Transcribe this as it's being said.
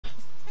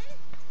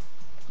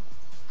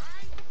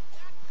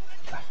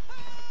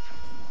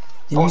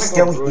Can you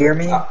still hear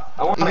me? I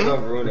want to go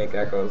Runic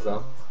Echoes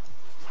though,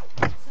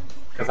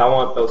 because I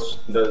want those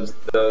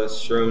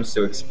shrooms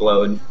to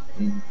explode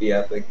and be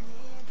epic.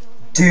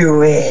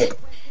 Do it.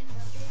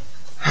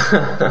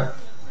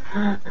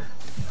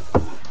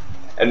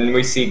 And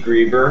we see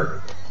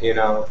Griever, you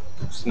know,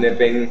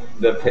 snipping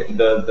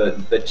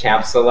the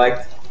champ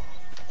select.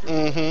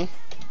 Mm-hmm.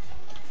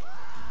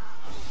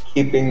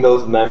 Keeping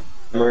those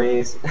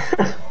memories.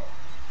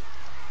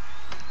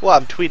 Well,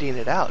 I'm tweeting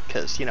it out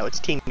because, you know, it's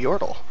Team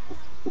Yordle.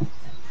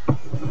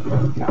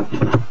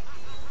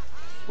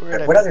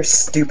 What other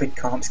stupid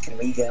comps can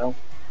we go?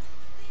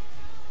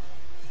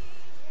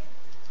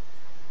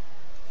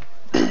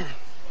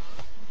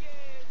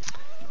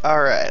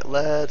 Alright,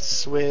 let's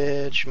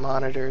switch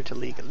monitor to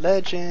League of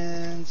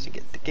Legends to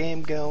get the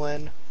game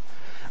going.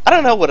 I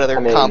don't know what other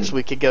comps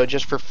we could go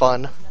just for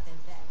fun.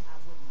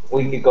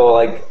 We could go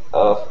like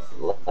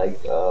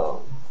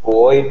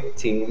Void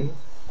team,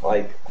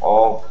 like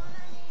all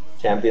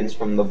champions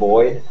from the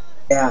Void.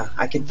 Yeah,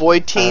 I could.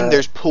 Void team.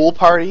 There's pool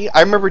party. I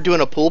remember doing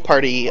a pool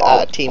party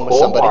team with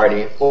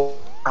somebody.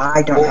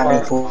 I don't have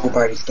any pool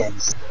party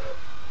skins.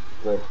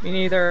 Me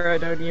neither. I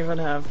don't even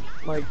have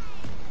like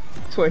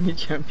 20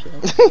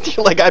 champions.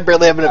 Like I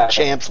barely have enough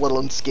champs, let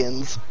alone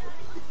skins.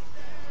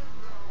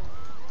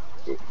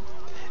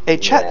 A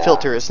chat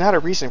filter is not a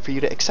reason for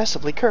you to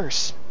excessively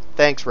curse.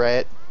 Thanks,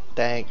 Riot.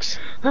 Thanks.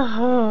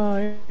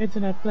 Oh,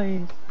 internet,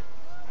 please.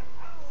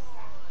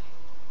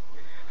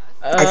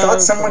 I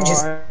thought someone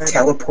just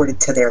teleported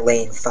to their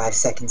lane 5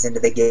 seconds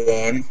into the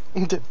game.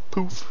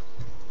 Poof.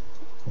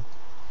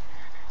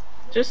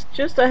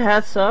 Just a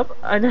heads up,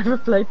 I never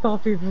played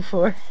Poppy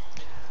before.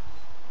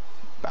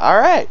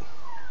 Alright.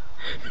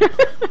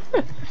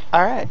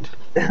 Alright.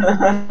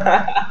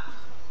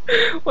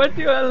 What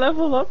do I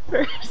level up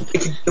first?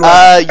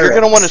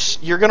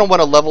 You're gonna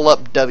wanna level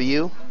up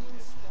W,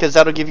 because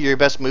that'll give you your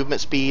best movement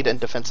speed and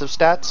defensive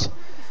stats.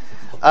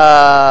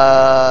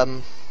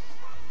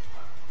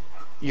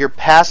 Your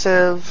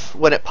passive,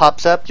 when it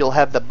pops up, you'll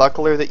have the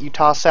buckler that you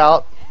toss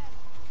out,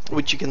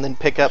 which you can then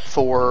pick up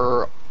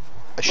for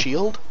a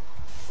shield.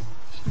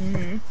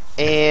 Mm-hmm.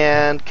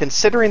 And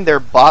considering their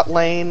bot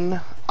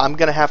lane, I'm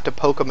gonna have to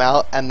poke them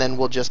out, and then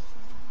we'll just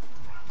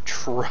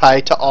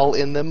try to all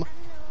in them.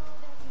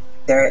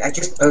 I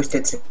just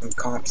posted some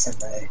comps in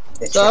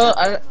the so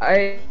chat.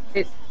 I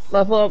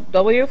level up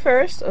W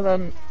first, and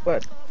then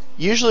what?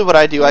 Usually what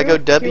I do, I go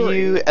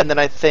W, and then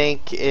I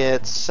think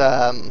it's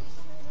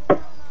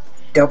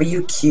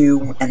W,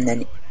 Q, and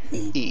then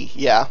E. E,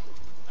 yeah.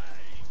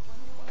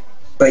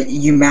 But I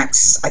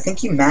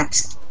think you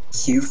max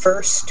Q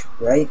first,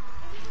 right?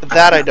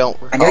 That I don't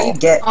recall. I know you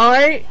get...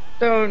 I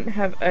don't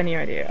have any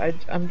idea.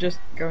 I'm just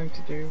going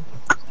to do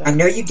stuff. I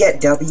know you get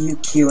W,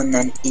 Q, and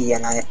then E,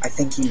 and I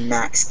think you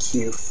max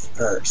Q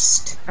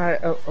first.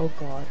 Oh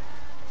god.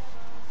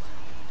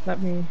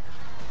 Let me...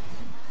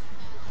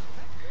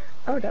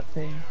 Oh, that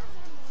thing.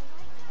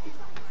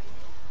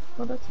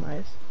 Oh, that's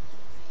nice.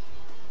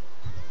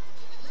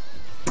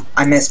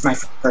 I missed my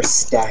first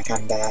stack,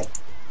 I'm bad.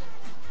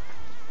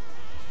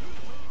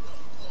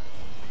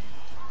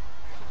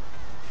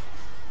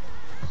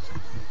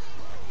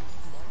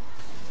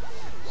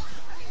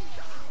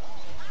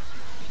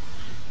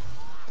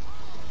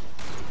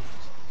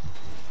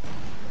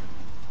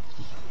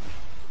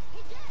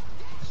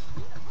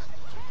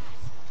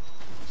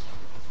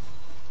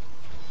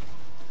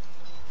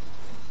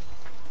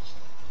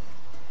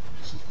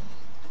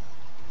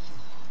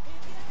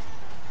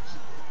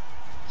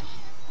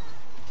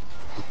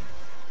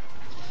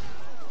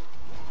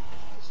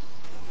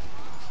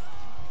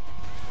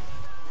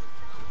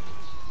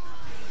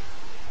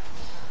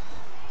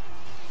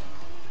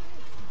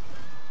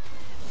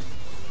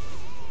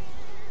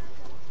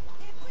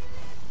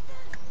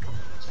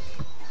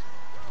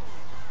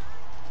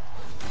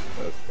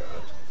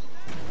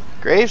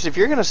 Graves, if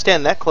you're gonna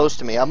stand that close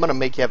to me, I'm gonna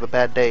make you have a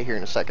bad day here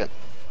in a second.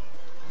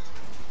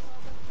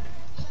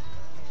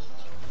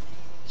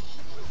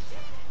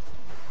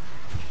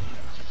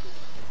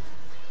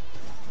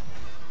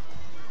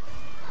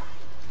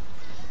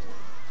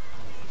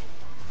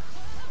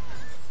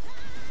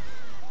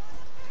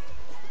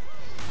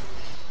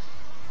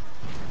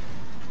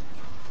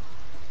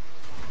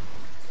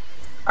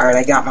 Alright,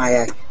 I got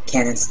my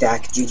cannon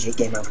stack. GG,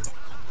 game over.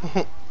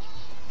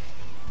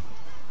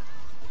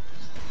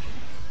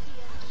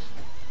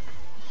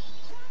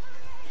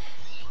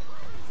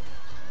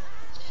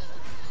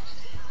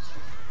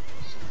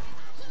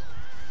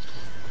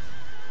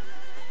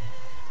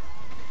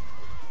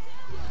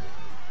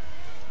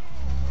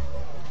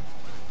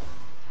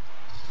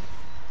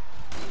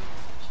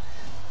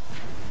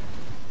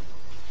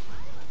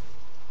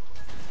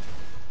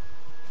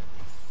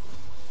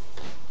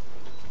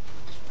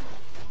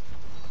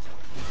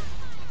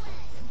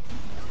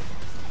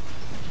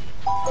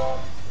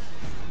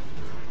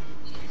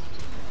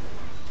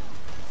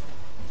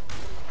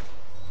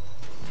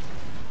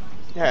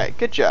 Alright,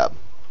 good job.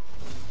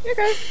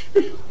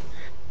 Okay.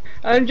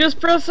 I'm just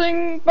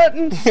pressing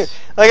buttons.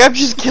 Like, I'm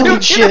just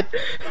killing shit.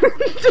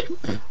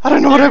 I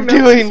don't know what I'm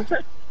doing.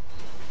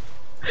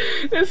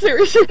 No,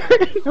 seriously, I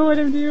don't know what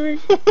I'm doing.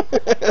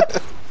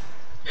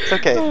 It's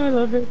okay. Oh, I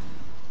love it.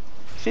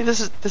 See,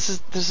 this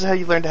is how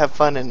you learn to have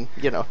fun in,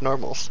 you know,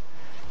 normals.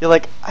 You're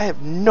like, I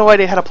have no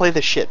idea how to play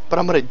this shit, but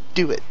I'm gonna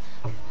do it.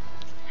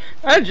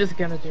 I'm just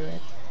gonna do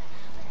it.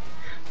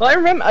 Well, I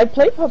remember I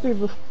played Poppy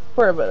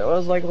before, but it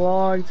was like a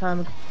long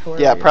time before.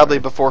 Yeah, probably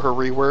before her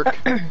rework.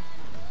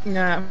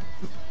 Yeah,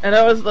 and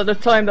that was the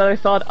time that I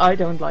thought I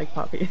don't like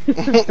Poppy.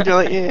 You're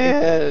like,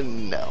 yeah,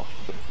 no.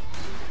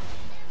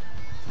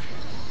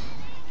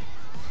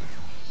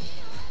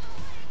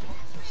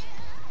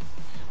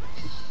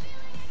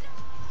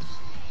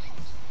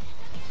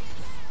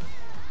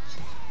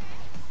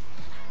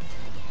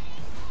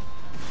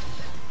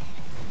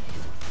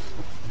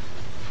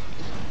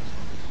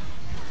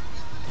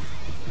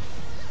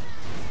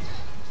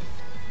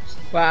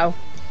 Wow,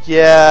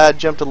 Yeah,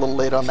 jumped a little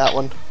late on that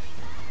one.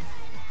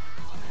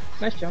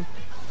 nice jump.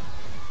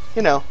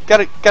 You know,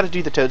 gotta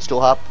do the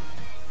toadstool hop.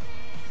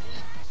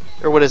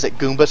 Or what is it,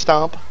 Goomba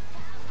stomp?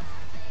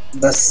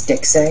 The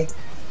stick say?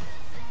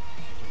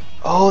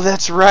 Oh,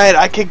 that's right,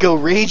 I could go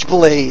Rage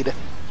Blade.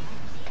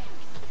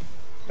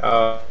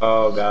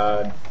 Oh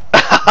god.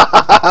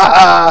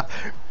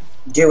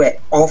 Do it.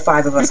 All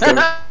 5 of us go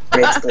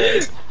Rage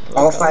Blade.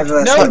 All 5 of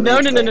us No, go no,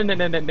 Rage no, no, Blade. no,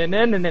 no, no, no,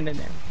 no, no, no, no,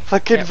 no.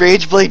 Fucking Yep.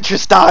 Rage Blade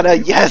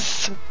Tristana,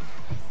 yes!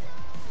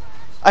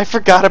 I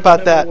forgot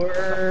about that.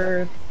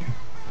 Word.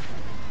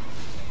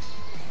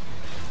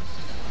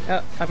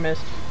 Oh, I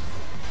missed.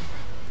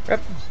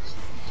 Yep.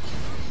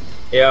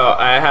 Yo,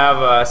 I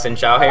have Sin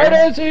Chao I here.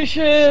 don't see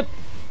shit!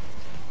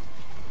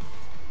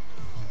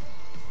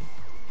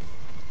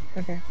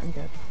 Okay, I'm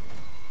good.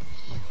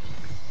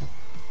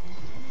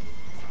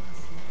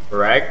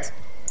 Correct.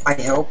 I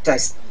helped. I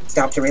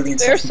stopped Aurelian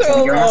They're from so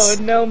killing your low, ass.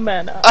 no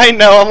mana. I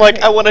know, I'm like,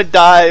 I wanna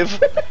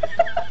dive.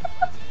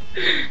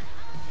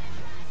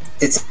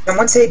 Did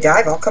someone say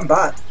dive? I'll come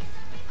bot.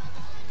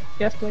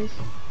 Yes, please.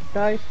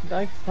 Dive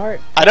hard.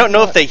 I don't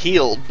know if they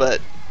healed, but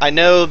I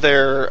know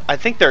I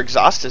think their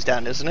exhaust is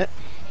down, isn't it?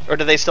 Or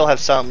do they still have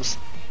sums?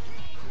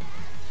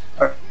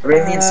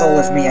 Aurelian soul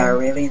is me.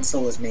 Aurelian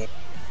soul is me.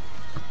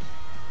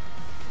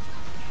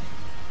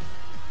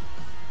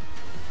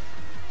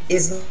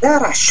 Is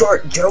that a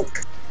short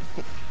joke?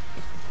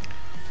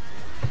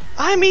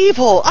 I'm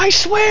evil, I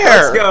swear!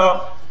 Let's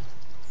go.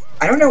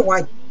 I don't know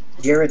why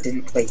Jira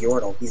didn't play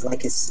Yordle. He's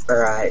like his,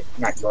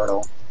 not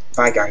Yordle.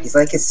 Vygar. He's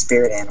like his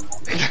spirit animal.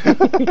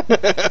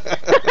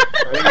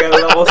 We got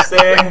level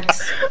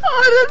 6.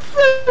 Oh, that's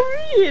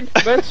so mean!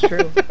 That's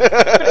true.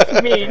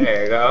 That's mean.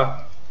 There you go.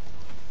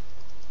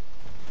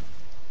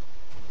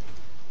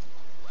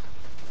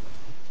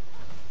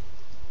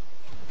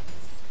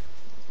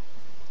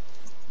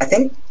 I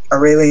think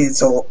Aurelian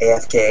soul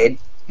AFK'd.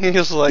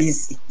 He's like,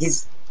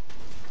 He's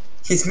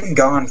been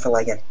gone for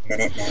like a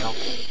minute now.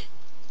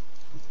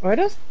 Why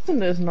doesn't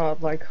this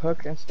not like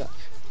hook and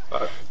stuff?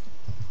 Fuck.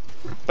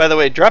 by the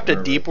way, dropped a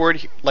deep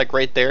word, like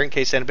right there, in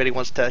case anybody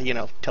wants to, you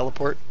know,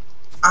 teleport.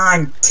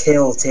 I'm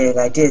tilted.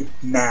 I did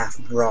math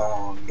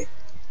wrong.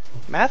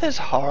 Math is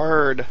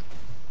hard.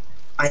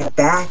 I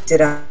backed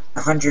it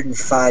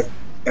 105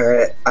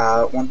 or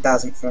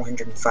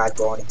 1,405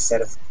 gold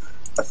instead of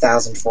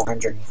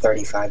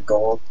 1,435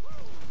 gold.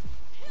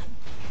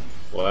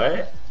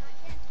 What?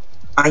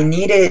 I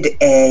needed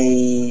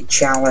a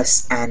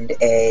chalice and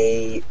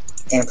a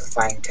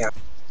amplifying tome,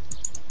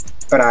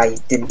 but I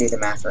didn't do the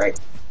math right.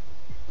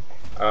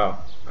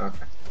 Oh,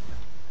 okay.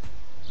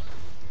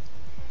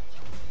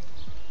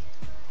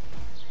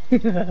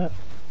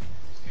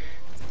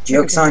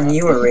 Joke's on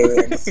you,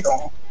 Aurelian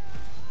Soul.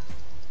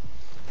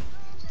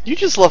 You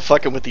just love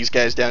fucking with these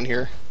guys down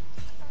here.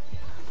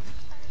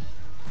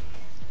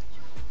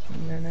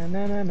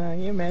 No,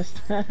 you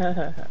missed.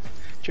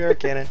 Jerk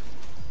cannon.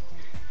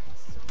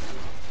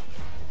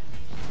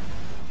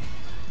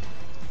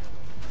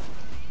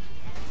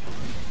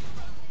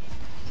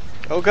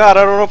 Oh god,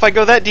 I don't know if I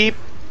go that deep.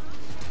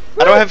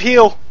 I don't have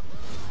heal.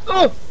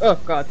 Oh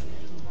god.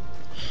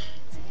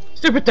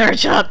 Stupid third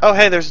shot! Oh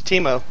hey, there's a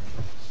Teemo.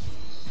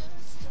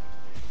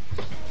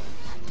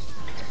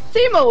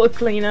 Teemo will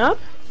clean up.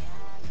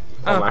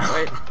 Oh, Oh,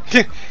 my.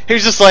 wait.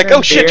 He's just like,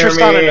 oh shit, Dear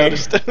Tristana me.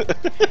 noticed.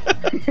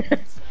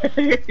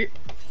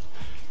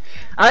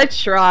 I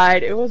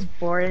tried. It was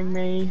boring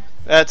me.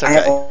 That's I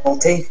have okay.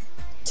 ulti.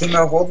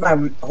 Timo, hold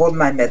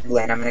my mid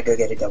lane. I'm gonna go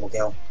get a double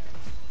kill.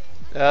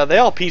 They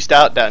all pieced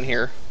out down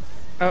here.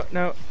 Oh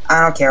no.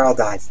 I don't care. I'll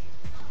dive.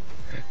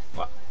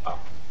 Wow.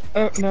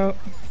 Oh no.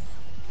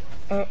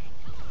 Oh.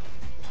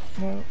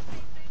 No.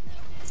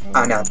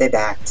 Oh no, they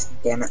backed.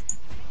 Damn it.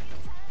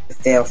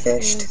 Fail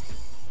fished.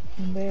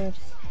 And there's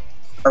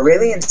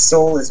Aurelian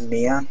Soul is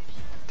Mia.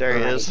 There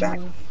he Oh, is. he's back.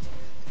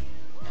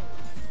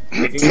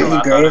 We can go TP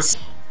left on Graves.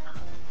 it.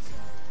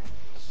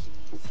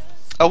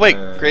 Oh wait,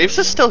 Graves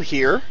is still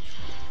here?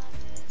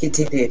 He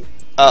TP'd.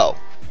 Oh.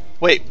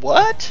 Wait,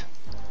 what?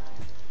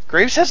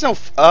 Graves has no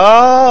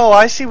oh,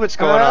 I see what's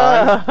going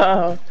on.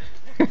 on.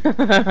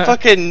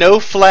 Fucking no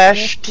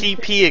flash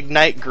TP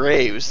ignite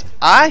Graves.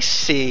 I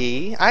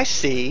see.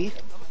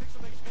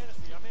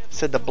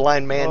 Said the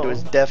blind man to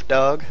his Oh. deaf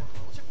dog.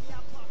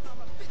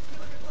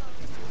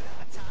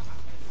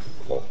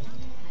 Cool.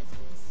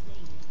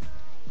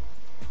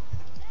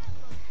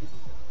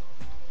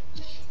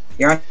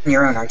 You're on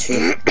your own,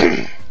 Archie.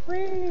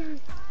 Whee!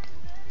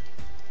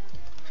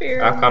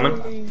 Fear I'm coming.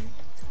 me.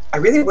 I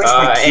really wish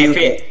my cube.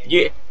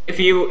 if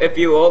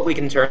you ult, we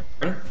can turn.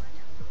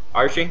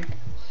 Archie.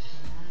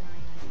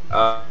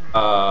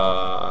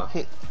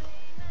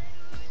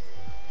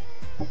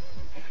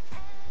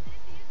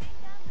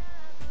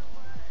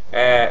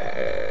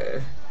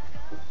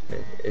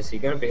 Is he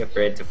gonna be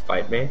afraid to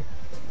fight me?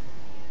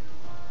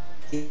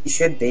 You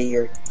should be.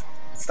 You're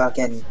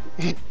fucking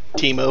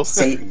Timo.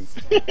 Satan.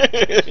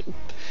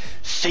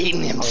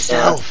 Satan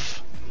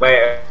himself.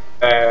 Wait.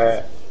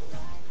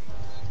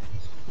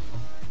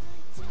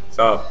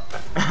 So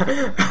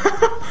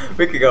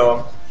we could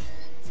go.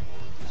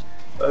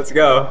 Let's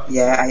go.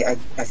 Yeah,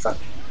 I fucked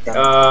them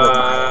with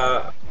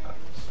my.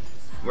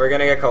 We're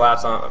gonna get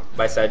collapsed on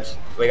by Sedge.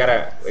 We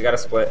gotta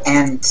split.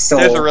 And so.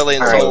 There's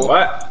Aurelion alright, Soul.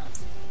 What?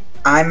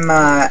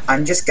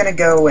 I'm just gonna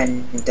go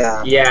and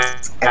Yeah.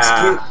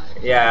 execute.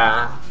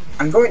 Yeah.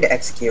 I'm going to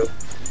execute.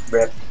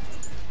 Rip.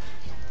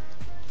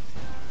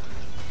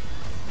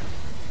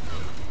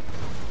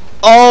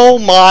 Oh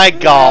my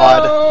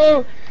god.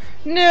 No!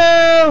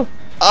 No!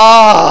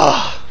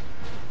 Ah!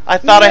 I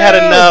thought I had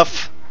No!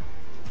 enough.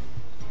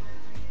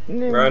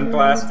 No, Run, no,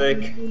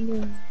 plastic.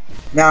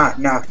 no.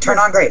 No, turn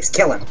on Graves,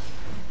 kill him.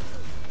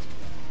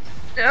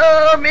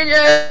 Oh,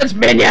 minions!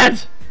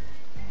 Minions!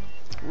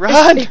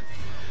 Run!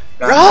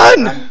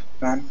 Run!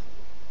 Run.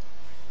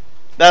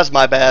 That was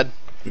my bad.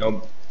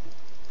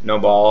 No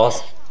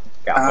balls.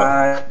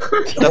 Got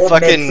Hold mid,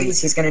 fucking-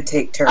 please, he's gonna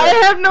take turret. I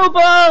have no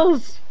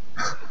balls!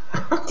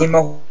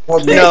 Timo,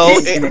 hold mid, No,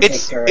 he's gonna take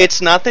turret.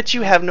 it's not that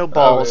you have no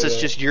balls. It's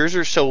yeah. just yours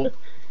are so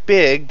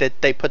big that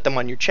they put them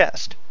on your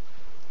chest.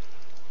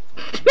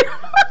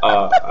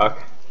 Okay.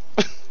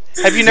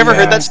 Have you never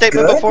heard that Sounds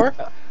statement good. before?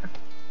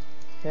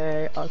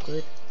 Okay,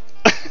 awkward.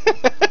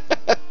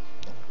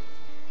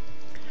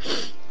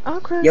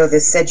 Awkward. Yo,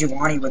 this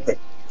Sejuani with the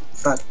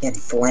fucking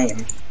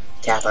flame,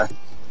 Kappa.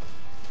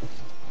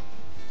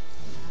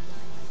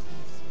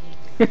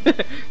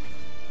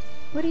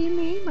 What do you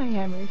mean my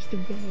hammer is too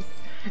big?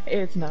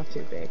 It's not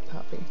too big,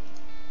 Poppy.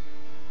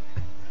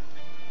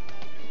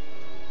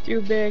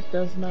 Too big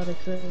does not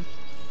exist.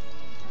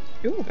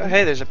 Ooh, Oh,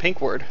 hey, there's a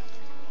pink word.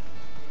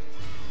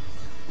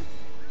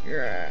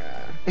 yeah.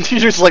 You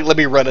just like let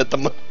me run at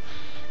them.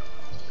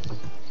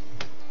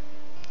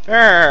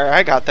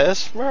 I got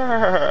this.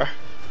 Oh,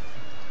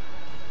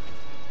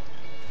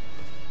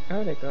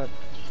 they got.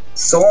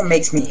 Soul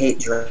makes me hate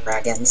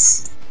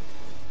dragons.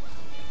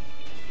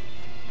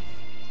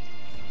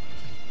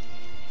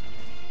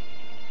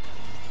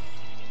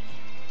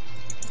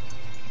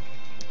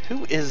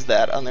 Who is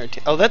that on their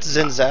team? Oh, that's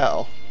Xin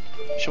Zhao.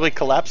 Should we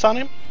collapse on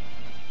him?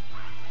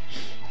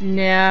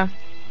 Nah.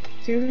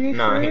 2v3?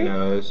 No, he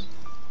knows.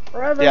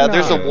 Rather Yeah,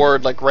 there's a not.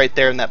 ward like right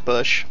there in that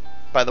bush.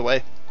 By the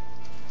way,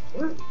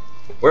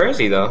 Where is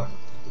he though?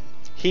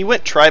 he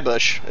went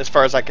tri-bush as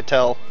far as I could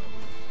tell.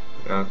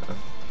 Okay.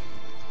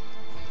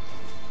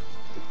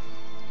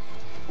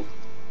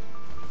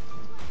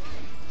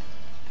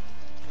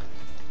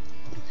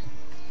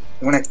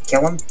 You wanna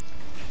kill him?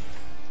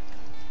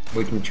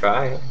 We can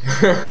try.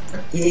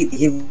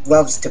 He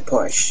loves to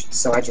push,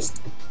 so I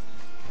just.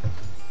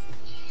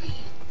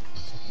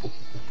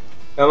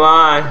 Come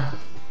on.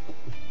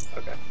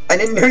 Okay. I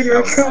didn't know you were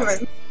Okay.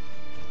 coming.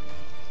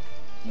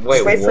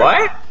 Wait, wait for-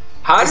 what?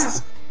 How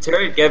does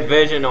turret get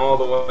vision all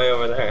the way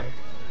over there?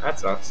 That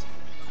sucks.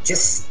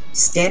 Just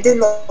stand in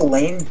the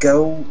lane,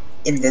 go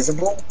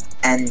invisible,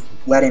 and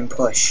let him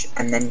push,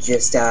 and then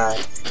just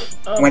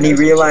Oh, when he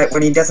there's a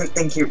when he doesn't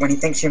think you, when he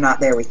thinks you're not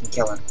there, we can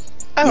kill him.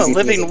 Oh, Easy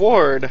living peasy.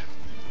 ward.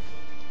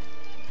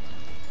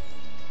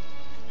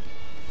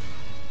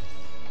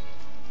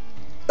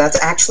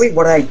 That's actually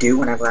what I do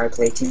whenever I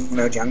play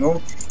Teemo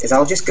Jungle, is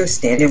I'll just go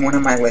stand in one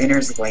of my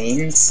laner's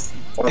lanes,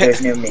 while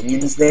there's no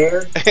minions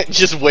there,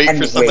 Just wait And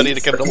for somebody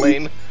wait to come to for-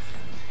 lane.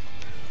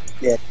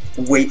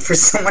 wait for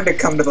someone to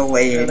come to the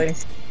lane. Really?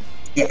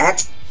 It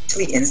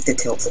actually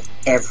insta-tilts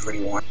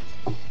everyone.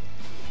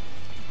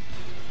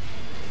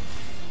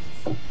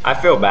 I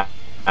feel bad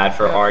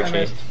for Yeah, I Archie.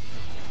 missed.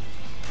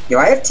 Yo,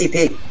 I have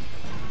TP.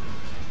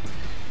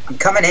 I'm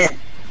coming in.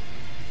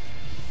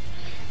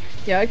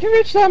 Yeah, I can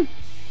reach them.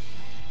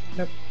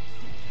 Nope.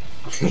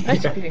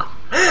 Nice pity. Okay,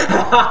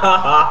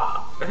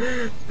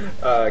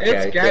 I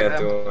It's can't got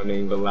do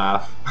anything but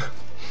laugh.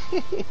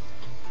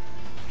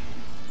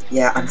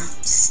 Yeah, I'm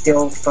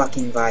still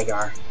fucking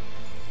Vigar.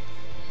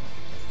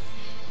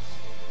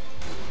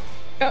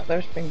 Oh,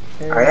 there's pink.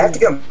 Alright, I have to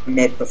go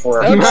mid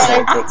before Okay.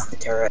 Soul takes the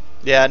turret.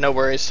 Yeah, no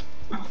worries.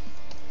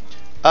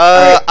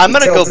 Alright, I'm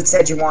gonna go. tilted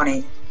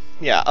Sejuani.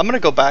 Yeah, I'm gonna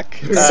go back.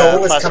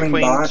 Soul is Classic coming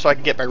Queen, bot. so I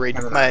can get my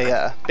Never mind.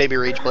 my baby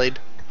rage blade.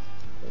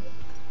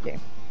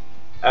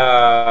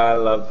 I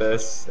love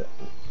this.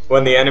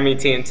 When the enemy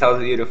team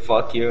tells you to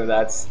fuck you,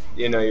 that's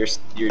you're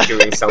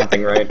doing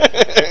something right.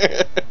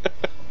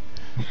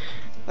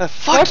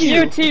 Fuck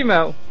you!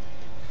 Teemo.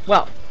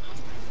 Well,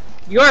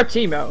 you're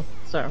Teemo,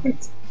 so.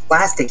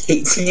 Plastic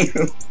hates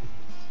you.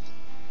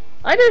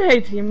 I didn't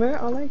hate Teemo.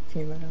 I like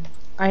Teemo.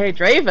 I hate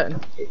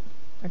Draven.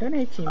 I don't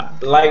hate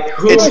Teemo. Like,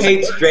 who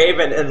hates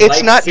Draven and It's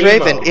likes not Teemo?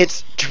 Draven,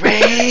 it's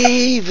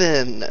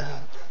Draven!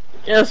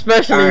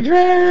 Especially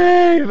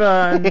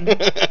Draven.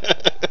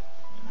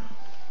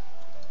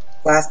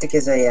 Plastic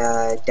is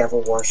a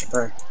devil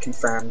worshipper,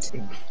 confirmed.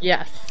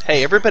 Yes.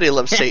 Hey, everybody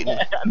loves Satan.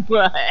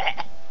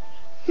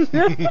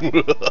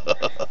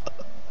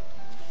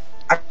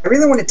 I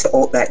really wanted to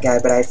ult that guy,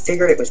 but I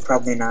figured it was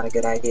probably not a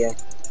good idea.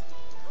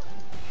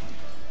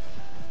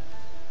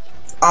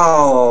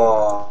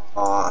 Oh,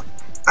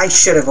 I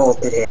should have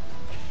ulted him.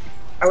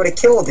 I would have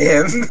killed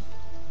him.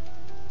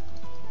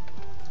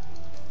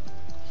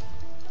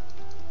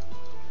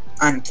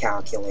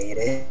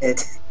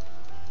 Uncalculated.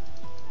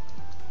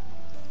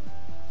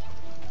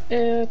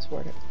 It's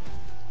worth it.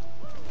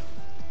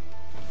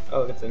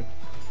 Oh, it's in.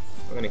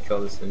 I'm gonna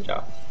kill this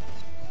ninja.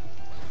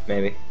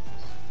 Maybe.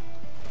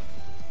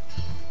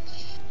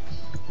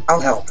 I'll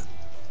help.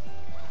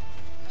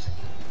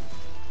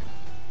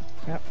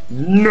 Yep.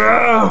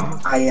 No!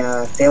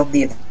 I failed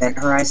the event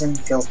horizon.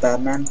 Feels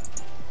bad, man.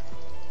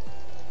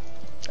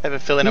 I have a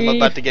feeling I'm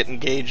about to get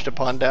engaged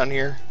upon down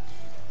here.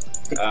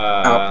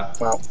 Oh,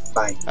 well,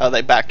 bye. Oh,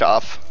 they backed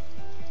off.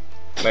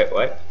 Wait,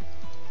 what?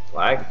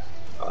 Lag?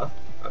 Oh,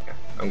 okay.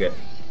 I'm good.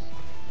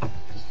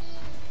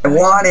 I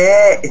want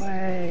it!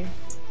 Way.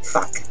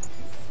 Fuck.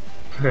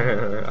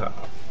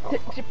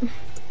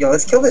 Yo,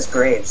 let's kill this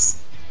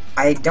Graves.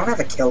 I don't have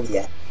a kill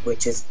yet,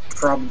 which is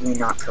probably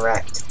not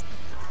correct.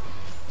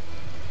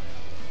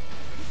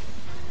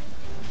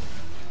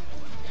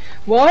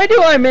 Why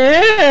do I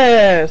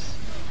miss?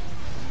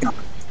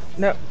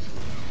 No.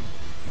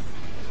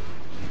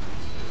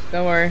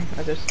 Don't worry.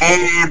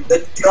 And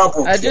the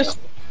double I kill. just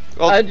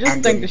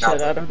And think the shit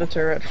another. out of the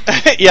turret.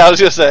 Yeah, I was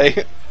gonna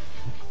say.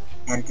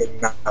 And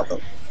another.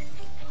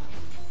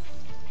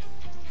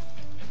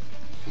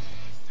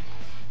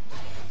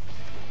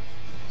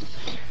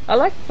 I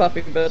like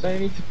Puppy, but I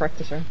need to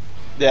practice her.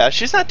 Yeah,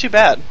 she's not too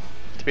bad,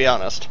 to be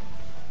honest.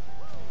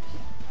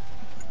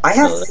 I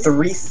have Really?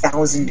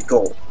 3,000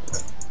 gold.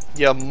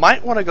 You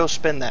might want to go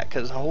spend that,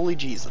 because holy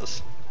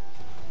Jesus.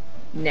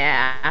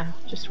 Nah,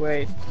 just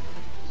wait.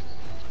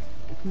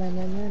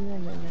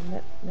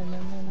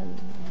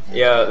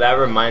 Yeah, that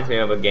reminds me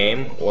of a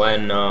game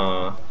when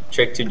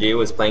Trick2G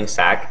was playing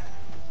Sack,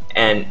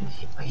 and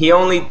he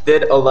only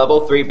did a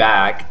level 3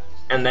 back,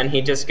 and then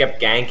he just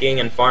kept ganking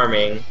and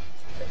farming.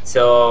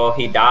 So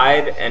he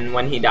died, and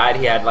when he died,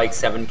 he had like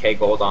 7k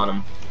gold on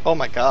him. Oh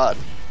my god.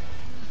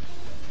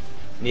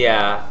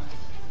 Yeah.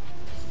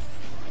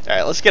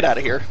 Alright, let's get out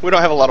of here. We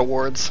don't have a lot of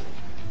wards.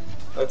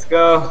 Let's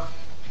go.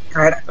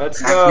 Alright,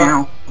 Let's back go.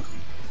 now.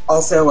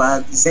 Also,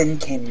 Zen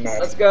came mid.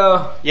 Let's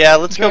go. Yeah,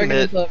 let's go Dragon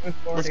mid. is level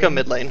 40. Let's go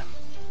mid lane.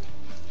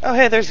 Oh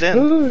hey, there's Zen.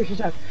 Ooh,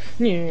 she's up.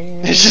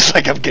 It's just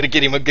like, I'm gonna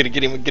get him, I'm gonna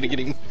get him, I'm gonna get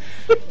him.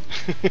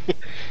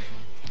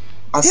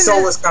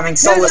 Soul is coming,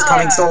 Soul is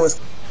coming, Soul is...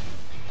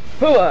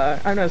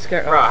 I'm not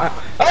scared. Bruh.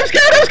 I'm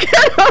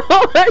scared!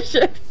 Oh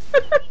shit!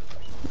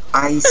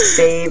 I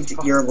saved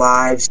your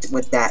lives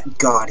with that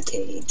god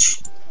cage.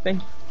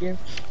 Thank you.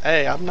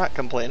 Hey, I'm not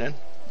complaining.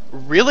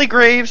 Really,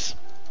 Graves?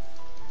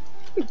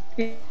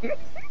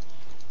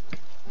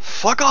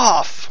 Fuck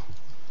off!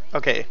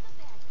 Okay.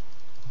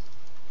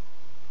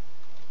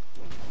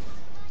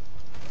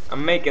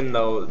 I'm making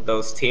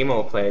those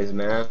Teemo plays,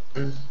 man.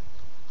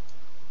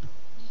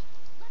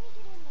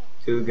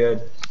 Too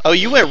good. Oh,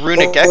 you went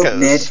Runic Hold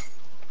mid. Echoes.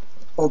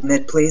 Hold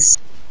mid, please.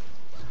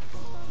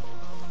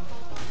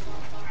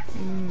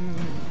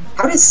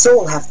 How does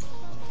Soul have...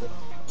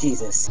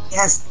 Jesus. He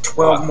has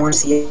 12 more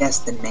CS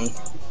than me.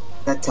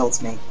 That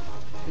tells me.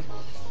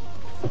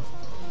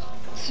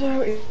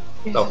 So easy.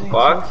 The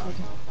fuck?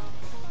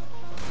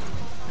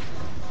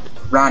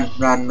 Run,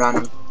 run, run,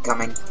 I'm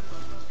coming.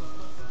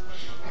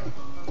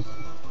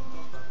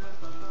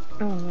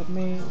 Oh, let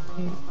me.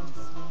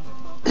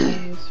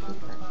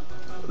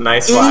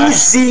 Nice flash.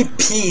 Easy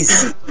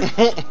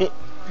peasy.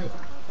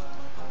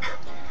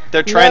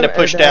 They're trying to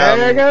push down.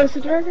 There goes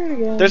the dragon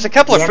again. There's a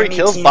couple of The free enemy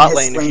kills team bot has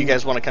lane if you slain-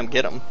 guys want to come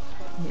get them.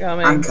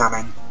 I'm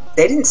coming.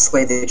 They didn't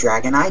slay the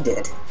dragon, I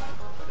did.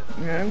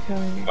 I'm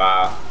coming.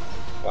 Wow.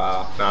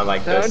 Wow. Not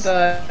like Don't this.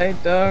 die.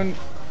 Don't.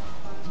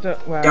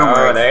 Wow. Don't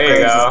worry, Oh, there you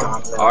Graves is go.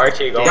 Gonzo.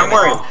 Archie going Don't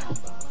worry.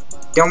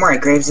 off. Don't worry,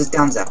 Graves is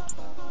Dunzo.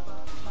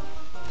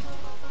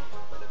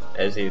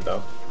 Is he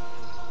though?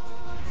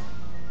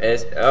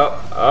 Is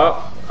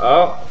oh.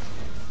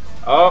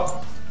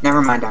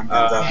 Never mind, I'm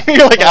Dunzo.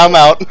 You're like, I'm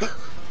out.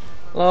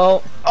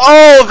 Lol.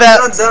 Oh, that.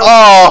 Dunzo.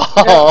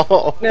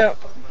 Oh. No.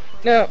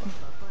 No.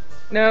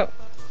 No.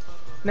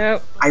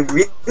 No. I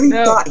really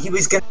No. thought he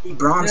was gonna be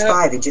Bronze No.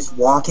 5 and just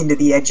walk into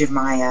the edge of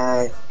my,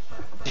 my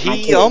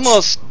He cage.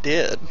 almost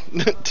did,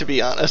 to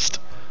be honest.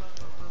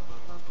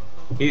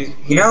 He's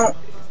You know,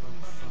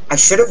 I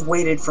should have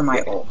waited for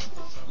my ult.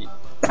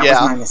 That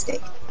Yeah. was my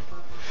mistake.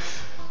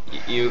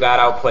 you got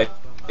outplayed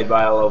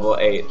by a level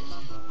 8.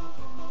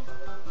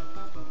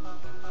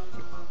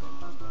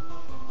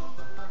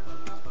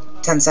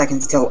 10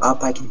 seconds till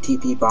up, I can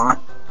TP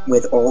bot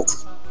with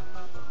ult.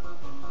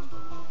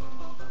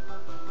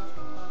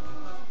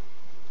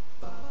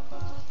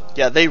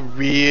 Yeah, they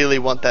really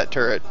want that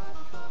turret.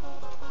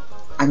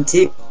 I'm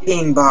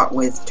TPing bot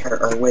with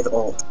with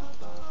ult.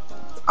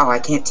 Oh, I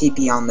can't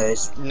TP on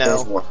those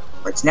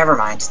wards. Never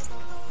mind.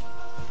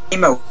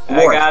 Teemo,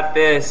 ward. I got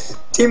this.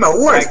 Teemo,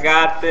 ward. I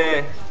got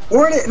this.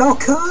 Ward it and I'll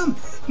come.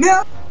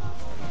 No.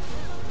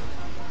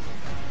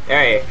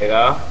 There you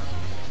go.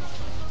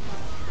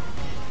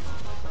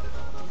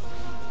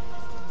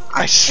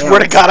 I swear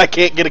to God, I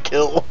can't get a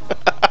kill.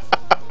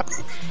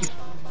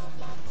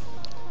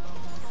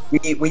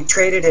 we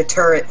traded a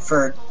turret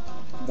for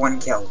 1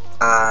 kill.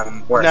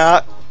 Worth.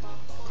 Not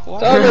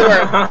Totally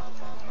worth.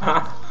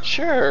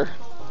 sure.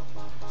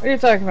 What are you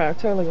talking about?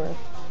 Totally worth.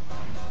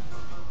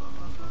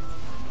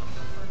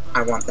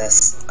 I want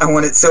this. I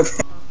want it so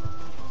bad.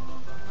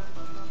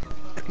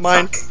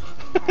 Mine. Fuck.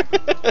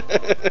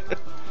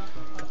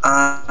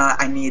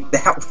 I need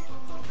that.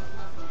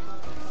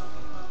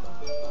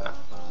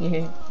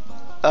 Yeah.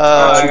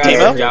 I got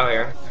Teemo? Xin Zhao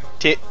here.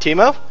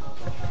 Teemo?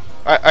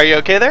 Are you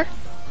okay there?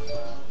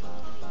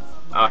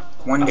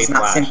 One He does not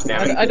flashed, simply.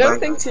 damn it. I don't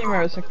think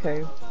Teemo is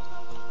okay.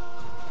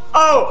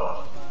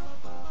 Oh!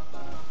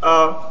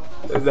 Oh,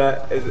 is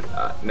it?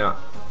 No.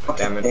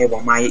 Damn it. Okay,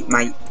 well,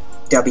 my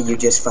W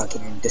just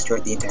fucking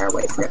destroyed the entire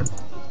wave for it.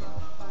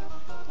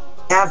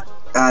 We have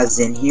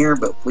Xin here,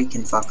 but we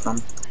can fuck them.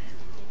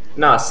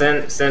 No,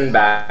 send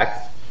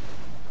back.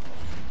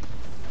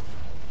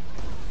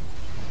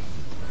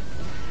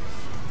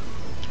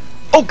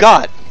 Oh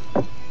God!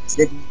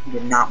 Xin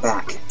did not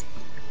back.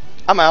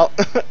 I'm out.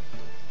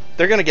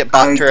 They're gonna get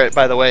bot turret,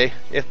 by the way,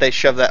 if they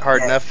shove that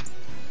hard enough.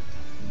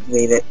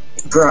 Leave it.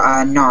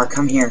 Gnar,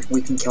 come here.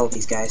 We can kill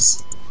these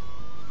guys.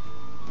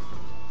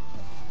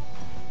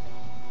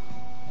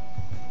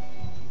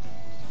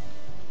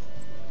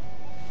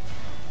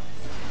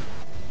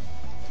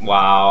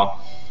 Wow.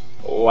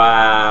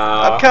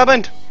 Wow. I'm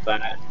coming.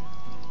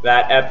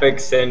 That epic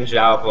Xin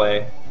Zhao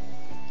play.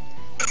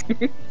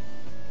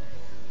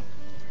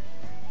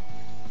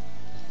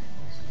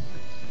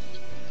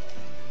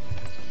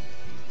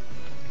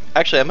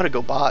 Actually, I'm gonna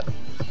go bot.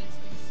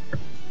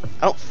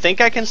 I don't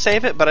think I can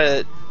save it,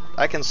 but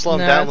I can slow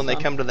them down when they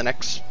come to the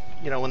next,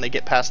 when they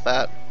get past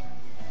that.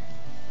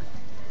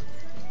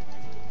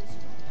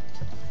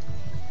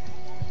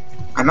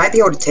 I might be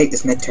able to take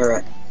this mid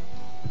turret.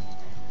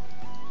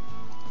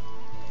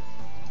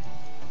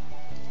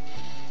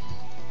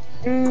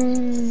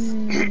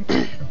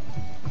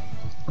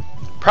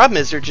 Problem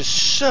is, they're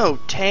just so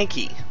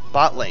tanky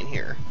bot lane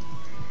here.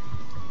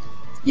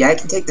 Yeah, I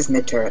can take this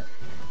mid turret.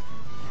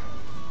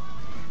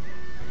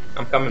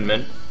 I'm coming,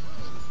 man.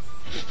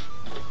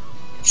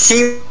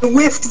 She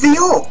whiffed the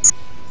ult!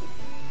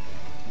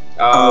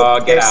 Oh,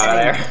 get they're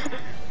out of sitting- there.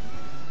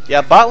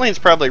 Yeah, bot lane's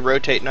probably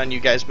rotating on you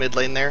guys mid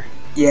lane there.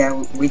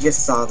 Yeah, we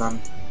just saw them.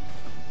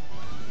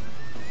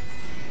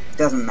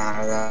 Doesn't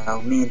matter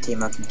though. Me and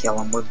Teemo can kill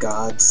them. We're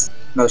gods.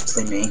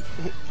 Mostly me.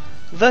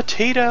 The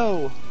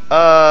Tito!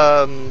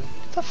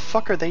 What the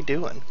fuck are they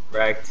doing?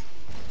 Wrecked.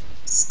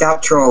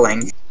 Stop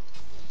trolling.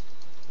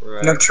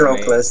 No troll,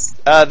 mate. please.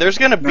 There's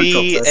gonna No be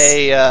troll,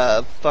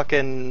 a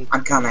fucking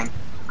I'm coming.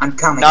 I'm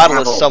coming. Nautilus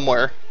Have ult.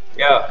 somewhere.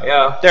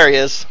 Yo. There he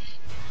is.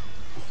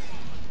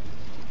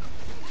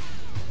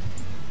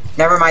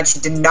 Never mind, she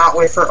did not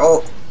whiff her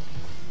ult.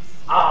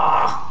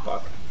 Ah,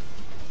 fuck.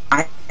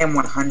 I am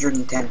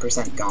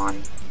 110%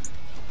 gone.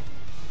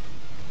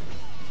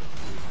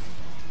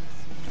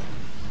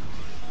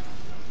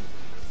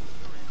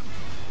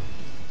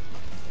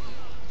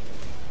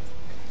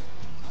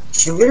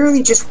 She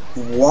literally just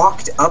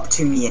walked up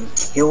to me and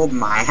killed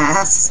my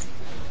ass.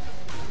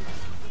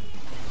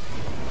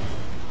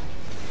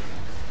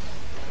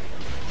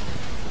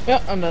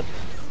 Yeah, I'm dead.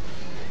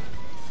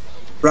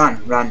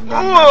 Run.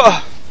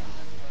 Ugh.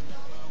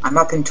 I'm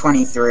up in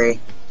 23.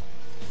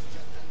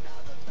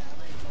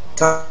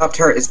 Top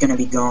turret is gonna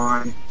be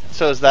gone.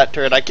 So is that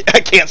turret. I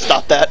can't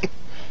stop that.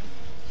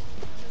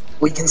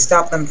 We can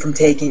stop them from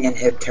taking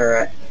inhib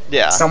turret.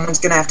 Yeah. Someone's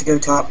gonna have to go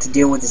top to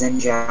deal with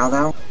Xin Zhao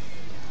though.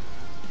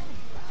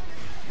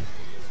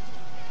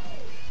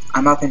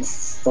 I'm up in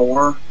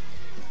 4.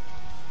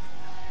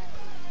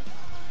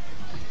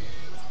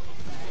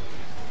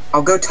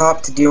 I'll go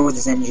top to deal with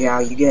Xin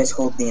Zhao. You guys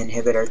hold the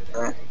inhibitor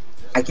turret.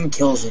 I can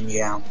kill Xin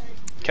Zhao.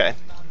 Okay.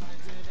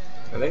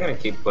 Are they gonna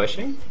keep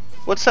pushing?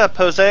 What's up,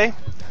 Jose?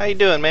 How you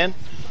doing, man?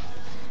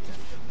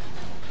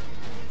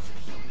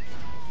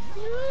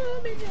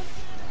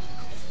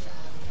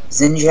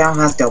 Xin Zhao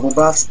has double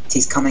buffs.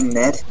 He's coming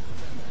mid.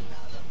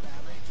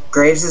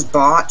 Graves is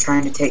bot,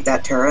 trying to take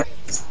that turret.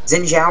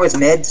 Xin Zhao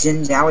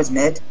is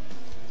mid.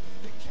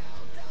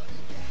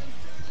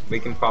 We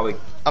can probably.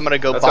 I'm gonna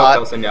go Let's bot.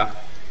 go kill Xin Zhao.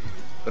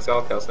 Let's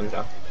go kill Xin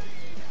Zhao.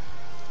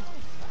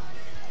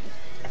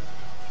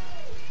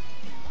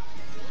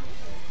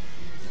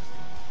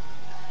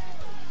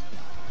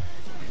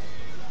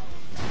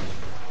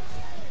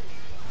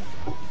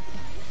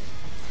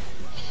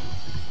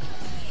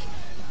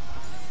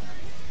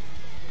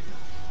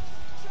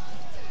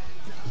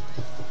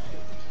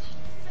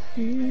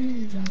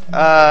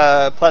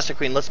 Plastic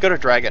Queen, let's go to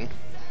Dragon.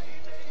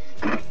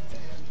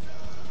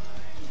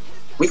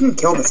 We can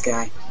kill this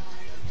guy.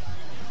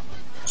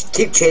 Just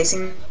keep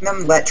chasing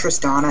them, let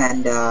Tristana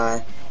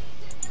and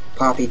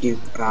Poppy do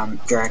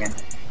Dragon.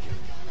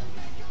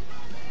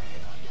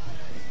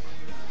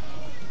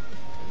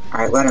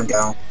 Alright, let him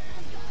go.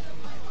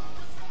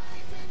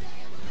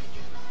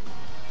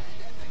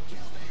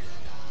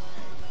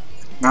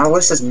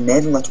 Nautilus is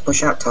mid, let's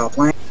push out top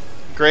lane.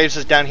 Graves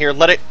is down here.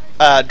 Let it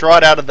draw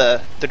it out of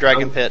the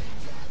dragon pit.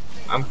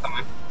 I'm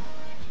coming.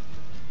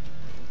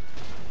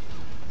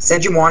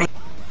 Sejuani,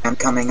 I'm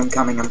coming.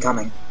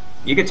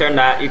 You can turn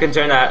that. You can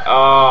turn that.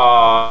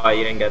 Oh,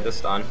 you didn't get the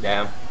stun.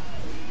 Damn.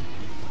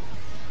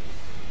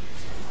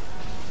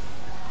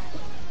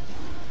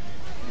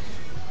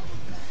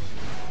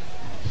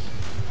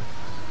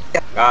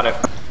 Got it.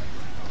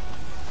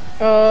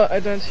 I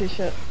don't see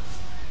shit.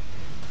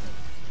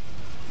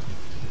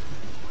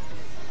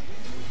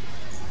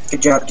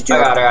 Good job,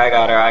 I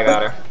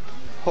got her.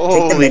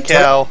 Holy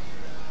cow.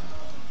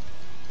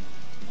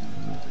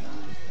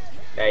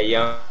 That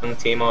young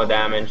Teemo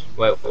damage.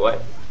 Wait,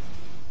 what?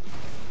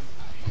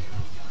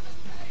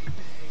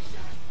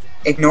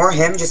 Ignore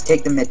him, just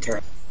take the mid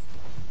turret.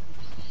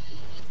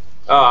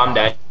 Oh, I'm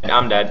dead.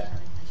 I'm dead.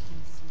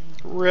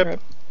 Rip.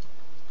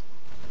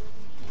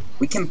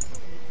 We can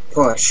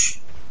push.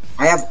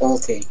 I have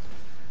ulti.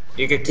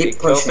 You could Keep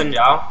kill pushing. Xin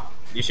Zhao.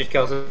 You should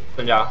kill Xin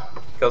Zhao.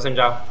 Kill Xin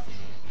Zhao.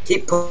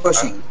 Keep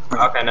pushing.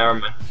 Okay, never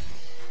mind.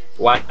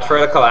 Watch for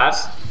the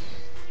collapse.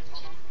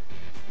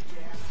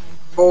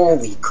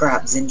 Holy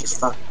crap, Xin just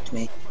fucked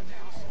me.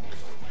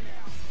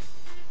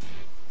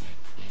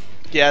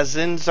 Yeah,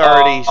 Zin's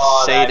already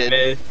sated.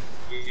 That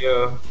missed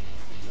you.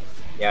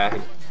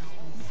 Yeah.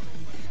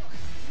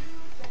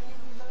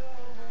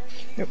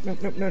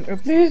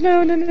 Nope, please,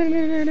 no.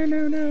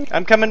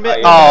 I'm coming mid.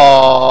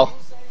 Oh,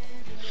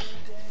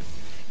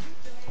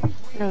 Oh.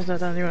 That was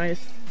not anyways.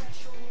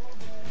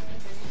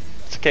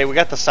 It's okay, we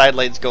got the side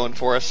lanes going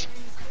for us.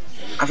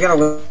 I've got a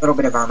little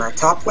bit of armor.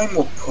 Top lane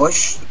will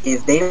push.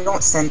 If they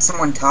don't send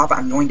someone top,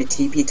 I'm going to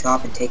TP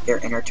top and take their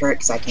inner turret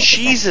because I can't.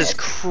 Jesus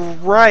defend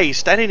it.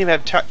 Christ, I didn't even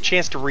have a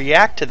chance to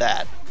react to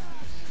that.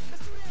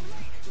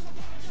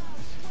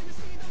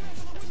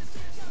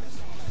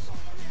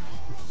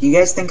 You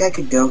guys think I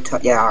could go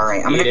top? Yeah,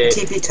 alright. I'm Eat gonna it.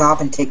 TP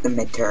top and take the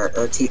mid turret.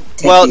 Or take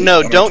Well, the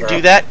no, inner don't turret.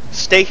 do that.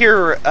 Stay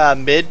here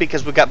mid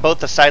because we got both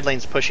the side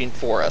lanes pushing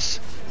for us.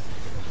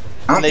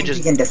 I don't they think just-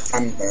 we can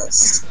defend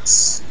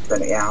this.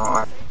 But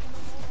yeah,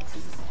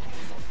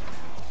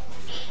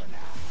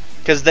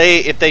 Because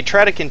if they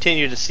try to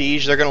continue to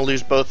siege, they're going to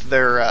lose both of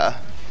their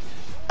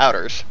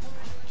outers.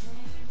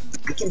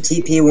 I can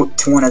TP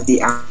to one of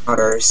the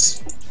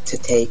outers to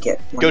take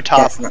it. Go top.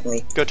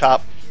 Definitely. Go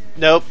top.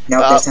 Nope. No,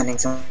 they're sending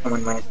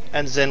someone went.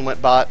 And Zen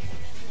went bot.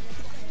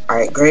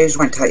 Alright, Graves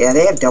went top. Yeah,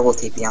 they have double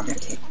TP on their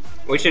team.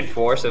 We should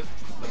force a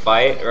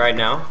fight right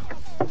now,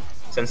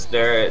 since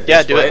they're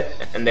Yeah, do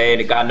split and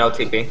they got no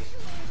TP.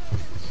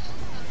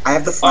 I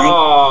have the flank.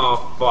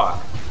 Oh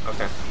fuck.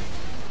 Okay.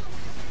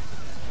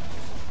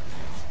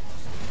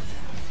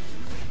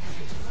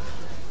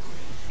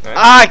 Alright.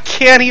 I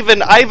can't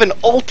even. I even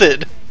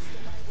ulted.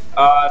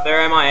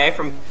 They're MIA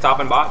from top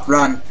and bot.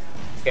 Run.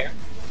 Okay.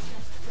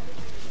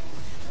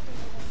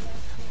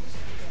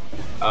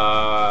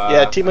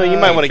 Yeah, Timo, you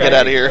might want to get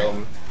out of here.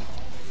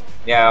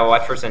 Yeah,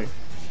 watch for Sin.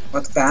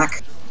 Let's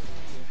back.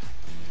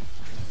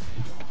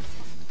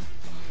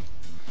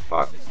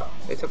 Fuck.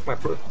 They took my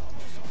proof.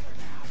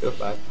 Feel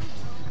bad.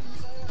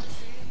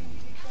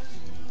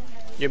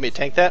 You want me to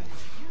tank that?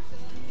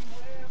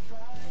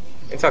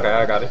 It's okay,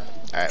 I got it.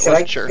 Alright, Should I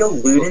wasn't sure. go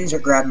Ludens or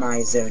grab my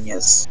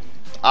Zonias?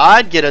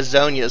 I'd get a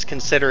Zonia's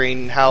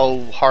considering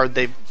how hard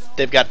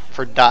they've got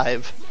for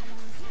dive.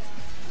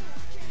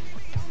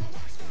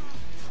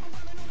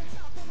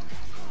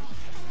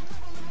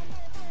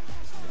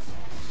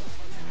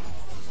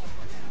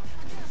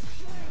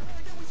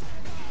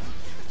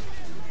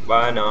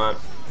 Why not?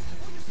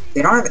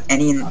 They don't have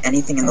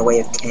anything in the way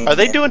of tank. Are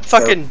they yet, doing so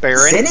fucking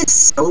Baron? Zin is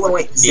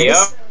soloing. Zin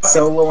Yeah. is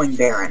soloing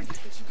Baron.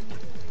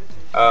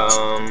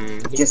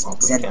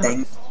 Just Zin can.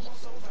 thing.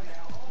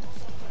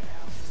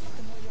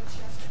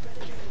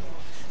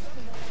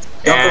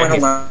 Don't go in And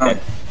he's alone.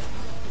 dead.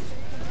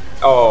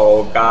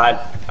 Oh god,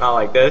 I don't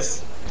like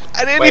this.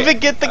 I didn't Wait, even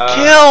get the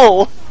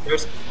kill! They're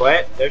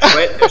split,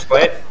 they're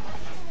split.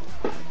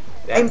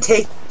 I'm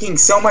taking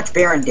so much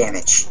Baron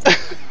damage.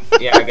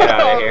 Yeah, get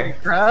out of here.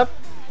 Crap.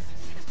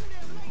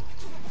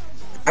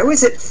 I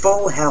was at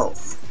full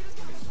health.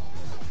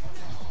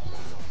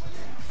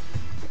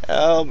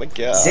 Oh my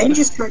god. Zin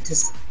just tried to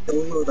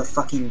solo the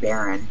fucking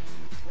Baron.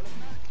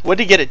 What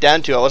did he get it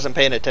down to? I wasn't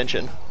paying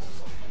attention.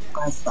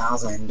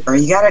 5,000. Or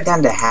you got it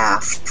down to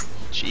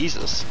half.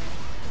 Jesus.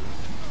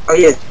 Oh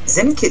yeah,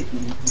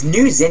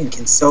 new Zin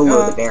can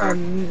solo the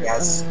Baron.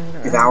 Yes,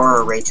 Devour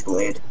or Rage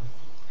Blade.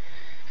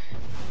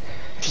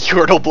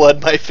 Yordle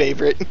Blood, my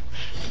favorite.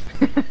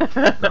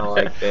 I don't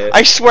like this.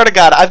 I swear to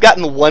God, I've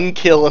gotten 1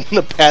 kill in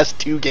the past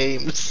 2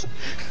 games.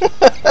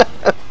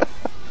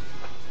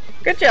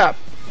 Good job.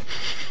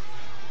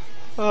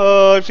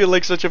 Oh, I feel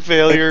like such a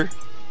failure.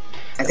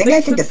 I think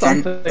I can it's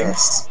defend something.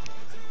 this.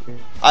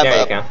 I'm Yeah,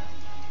 you up. can.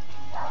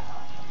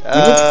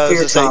 need to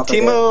clear Say, top of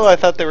Timo, I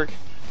thought they were.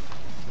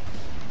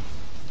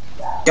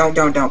 Don't,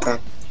 Ben.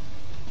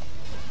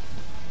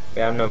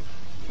 We have no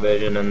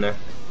vision in there.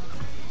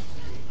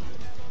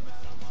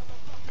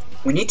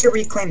 We need to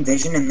reclaim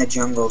vision in the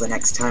jungle the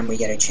next time we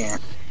get a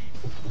chance.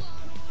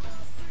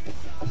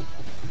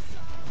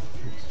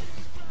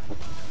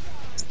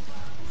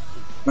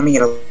 Let me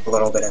get a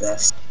little bit of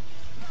this.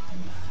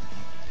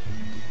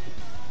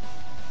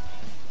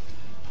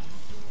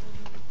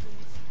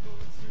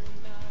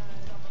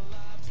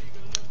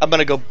 I'm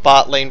gonna go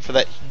bot lane for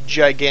that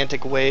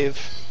gigantic wave,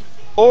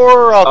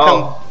 or I'll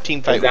come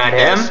team fight Is with that you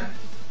guys. him?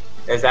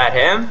 Is that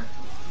him?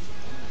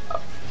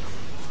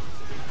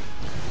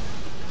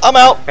 I'm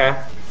out, Okay.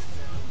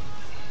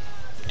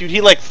 dude.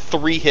 He like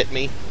 3-hit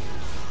me.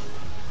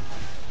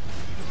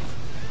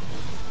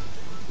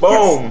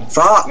 Boom.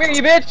 Fuck! Come here,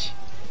 you bitch!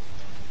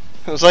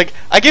 I was like,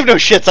 I give no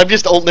shits. I'm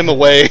just ulting him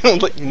away. I'm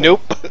like,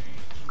 nope.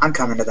 I'm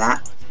coming to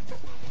that.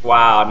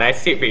 Wow,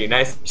 nice TP,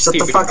 nice Shut TP.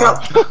 the fuck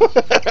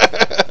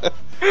up!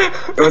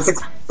 It was the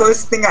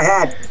closest thing I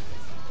had.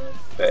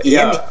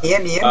 Yeah.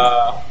 Ian.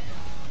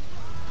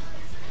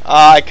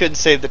 I couldn't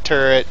save the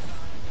turret.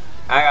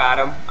 I got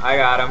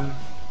him.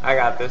 I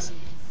got this.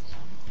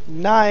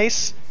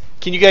 Nice.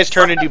 Can you guys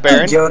turn and do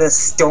Baron? Joda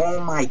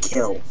stole my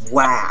kill.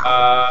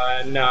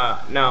 Wow.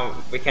 No,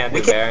 we can't do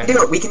we can Baron.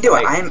 do it. We can do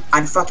it. Like-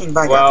 I'm fucking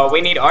Vega. Well,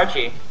 we need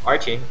Archie,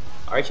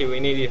 we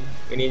need you.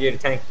 We need you to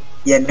tank.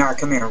 Yeah, Nar,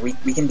 come here. We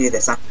can do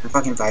this. I'm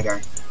fucking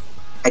Vigar.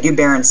 I do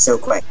Baron so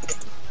quick.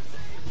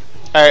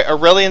 Alright,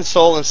 Aurelion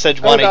Sol and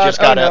Sejuani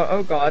just got no, up.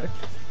 oh god.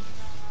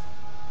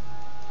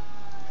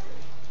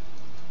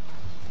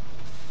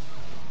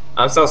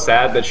 I'm so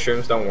sad that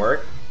shrooms don't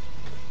work.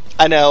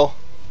 I know.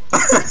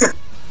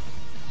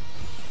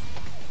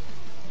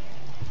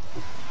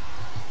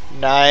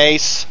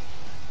 Nice.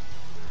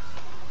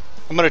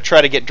 I'm gonna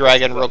try to get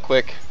Dragon real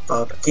quick.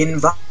 Fucking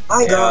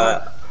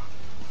Vigar.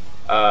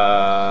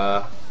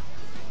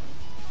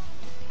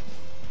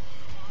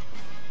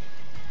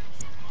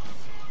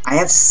 I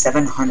have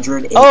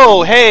 700.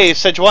 Oh, hey,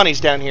 Sejuani's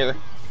down here.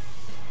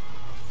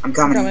 I'm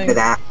coming to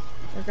that.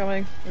 We're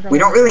coming. We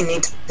don't really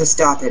need to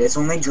stop it. It's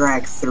only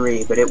drag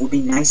 3, but it would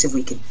be nice if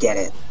we could get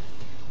it.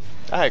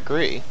 I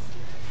agree.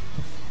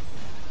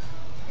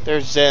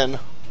 There's Zen.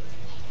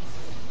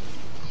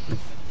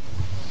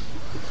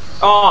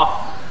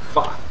 Oh,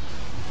 fuck.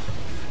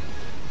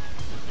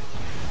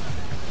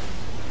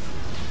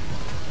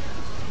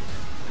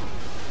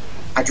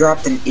 I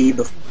dropped an E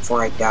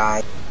before I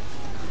died.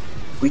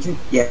 We can,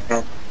 yeah.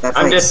 That I'm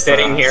fight's just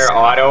sitting for here us.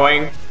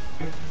 autoing.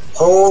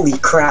 Holy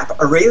crap!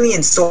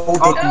 Aurelion Soul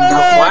did Oh, nothing.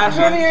 Flash.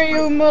 Come here,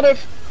 you mother...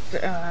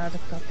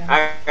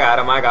 I got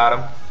him.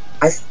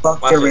 I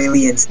fucked Watch this.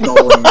 Aurelion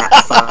Soul in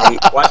that fight.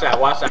 Watch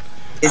that.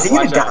 Is he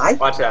gonna Watch that, die?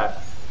 Watch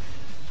that.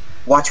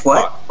 Watch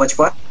what? Fuck. Watch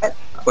what?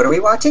 What are we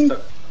watching?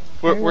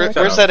 Where's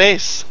Shut up. that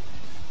ace?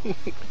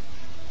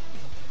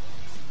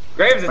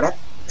 Graves What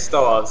is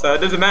still up, so it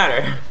doesn't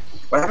matter.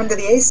 What happened to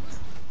the ace?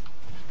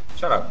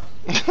 Shut up.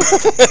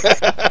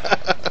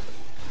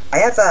 I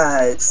have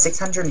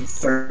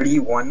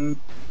 631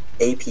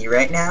 AP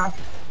right now.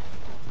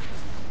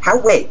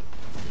 Wait.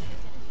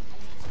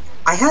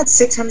 I had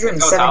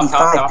 675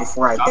 top,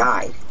 before I top.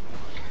 died.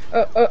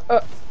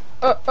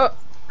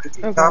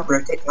 Okay.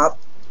 Rotate top.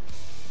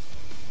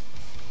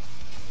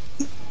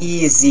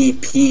 Easy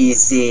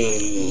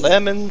peasy.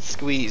 Lemon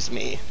squeeze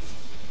me.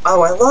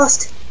 Oh, I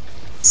lost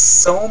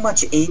so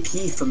much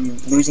AP from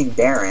losing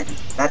Baron.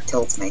 That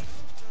tilts me.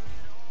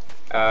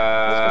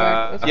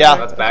 Yeah.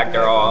 Let's back.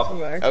 They're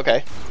all up.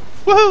 Okay.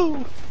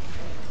 Woohoo!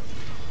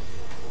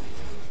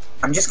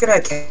 I'm just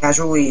gonna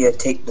casually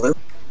take blue.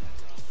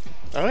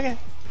 Okay.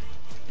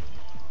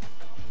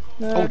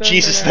 Oh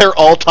Jesus, they're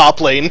all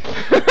top lane.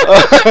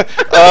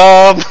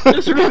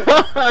 Just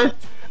run!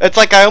 It's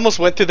like I almost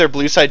went through their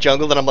blue side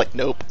jungle, and I'm like,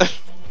 nope.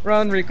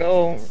 Run,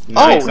 Rico.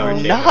 Nice, Oh,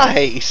 RJ.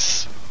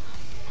 nice.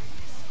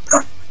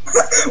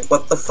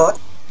 What the fuck?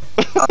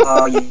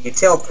 Oh, you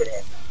tilted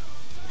it.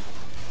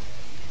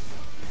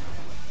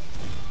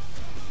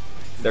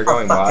 They're Oh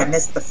going fuck, I bot.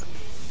 missed the...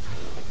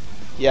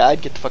 Yeah,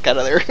 I'd get the fuck out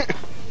of there.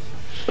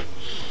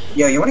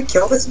 Yo, you wanna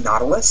kill this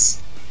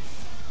Nautilus?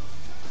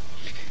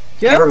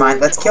 Yeah. Never mind,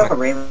 let's kill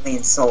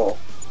Aurelion Soul.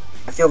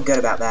 I feel good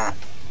about that.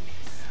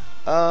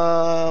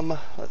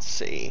 Let's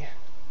see.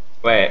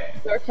 Wait.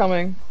 They're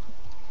coming.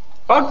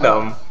 Fuck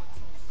them.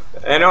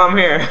 I know I'm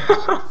here.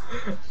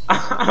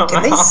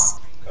 Can they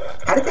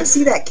how did they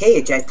see that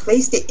cage? I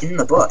placed it in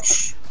the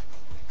bush.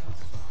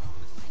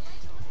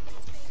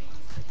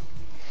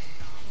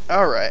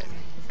 Alright.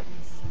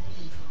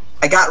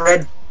 I got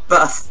red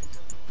buff.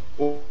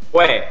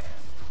 Wait.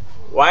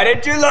 Why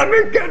did you let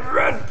me get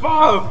red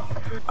buff?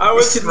 I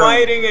was should run.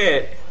 smiting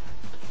it.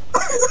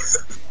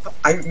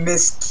 I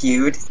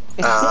miscued.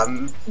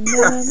 I'm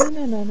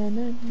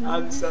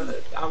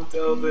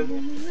tilted.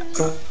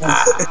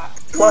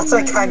 Plus,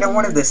 I kind of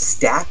wanted the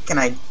stack, and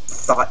I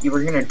thought you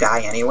were gonna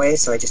die anyway,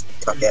 so I just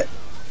took it.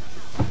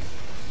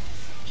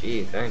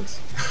 Gee, thanks.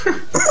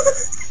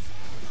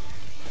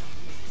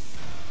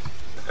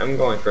 I'm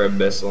going for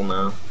Abyssal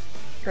now.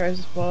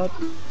 Crisis bot.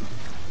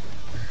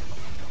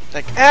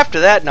 Like, after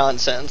that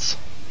nonsense.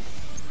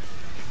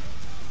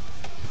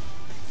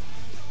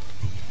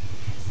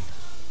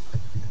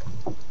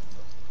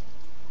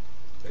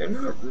 They're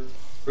not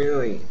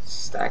really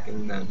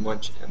stacking that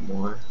much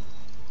anymore.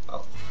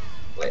 Oh,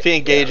 wait. If he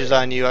engages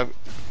on you, I'm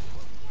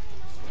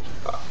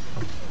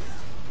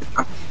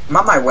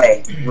on my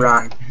way.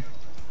 Run.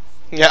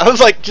 yeah, I was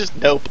like, just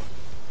nope.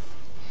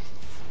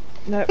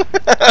 No.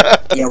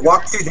 Yeah,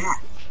 walk through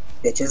that,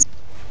 bitches.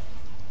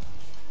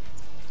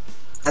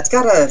 That's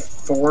got a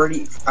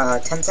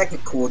 10-second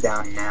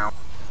cooldown now.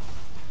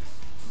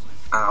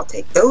 I'll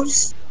take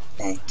those.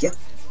 Thank you.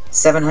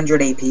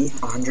 700 AP,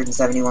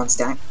 171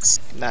 stacks.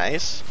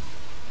 Nice.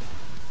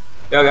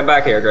 Yo, get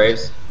back here,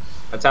 Graves.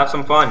 Let's have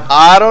some fun.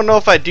 I don't know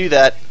if I do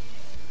that.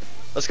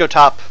 Let's go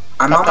top.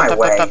 I'm top, on top, my top,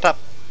 way. Top, top, top.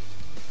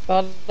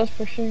 Bot is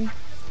pushing.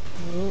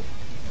 Oop.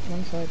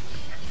 One side.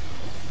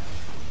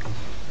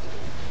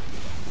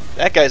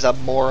 That guy's a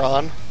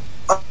moron.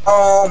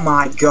 Oh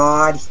my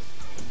god.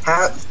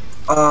 How?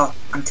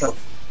 I'm tilted.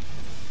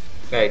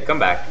 Hey, come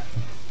back.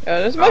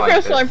 This is I my like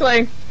first this. time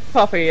playing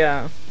Poppy,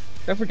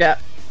 don't forget.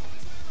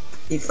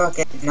 He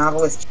fucking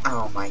Nautilus.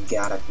 Oh my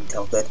god, I've been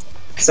tilted.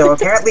 So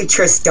apparently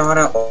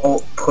Tristana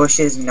ult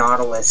pushes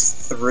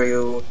Nautilus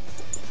through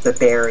the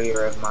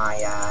barrier of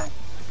my,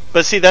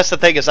 But see, that's the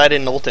thing, is I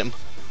didn't ult him.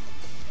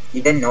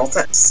 You didn't ult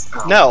it?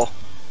 Oh. No.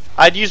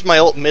 I'd use my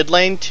ult mid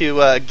lane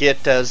to get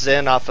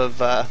Zen off of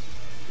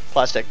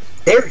plastic.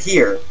 They're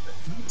here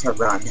to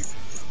run.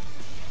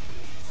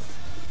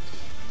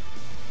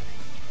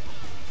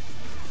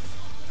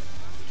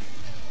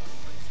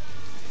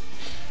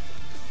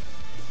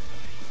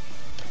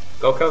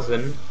 Go kill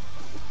Zin.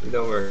 He's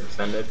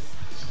overextended.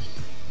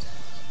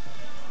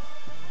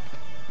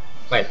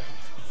 Wait.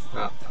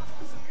 Oh.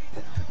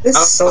 This I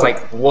is was so like,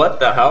 what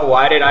the hell?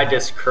 Why did I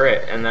just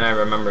crit? And then I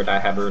remembered I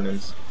have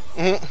runes.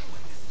 Mhm.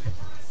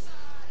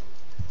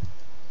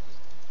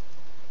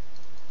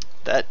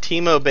 That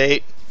Teemo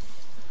bait.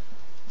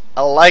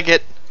 I like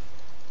it.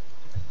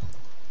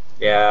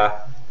 Yeah.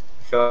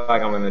 I feel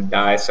like I'm gonna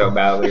die so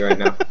badly right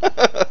now.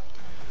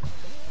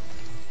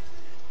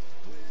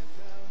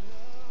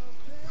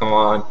 Come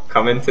on,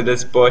 come into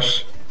this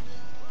bush.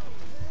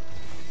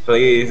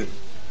 Please.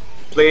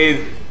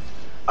 Please.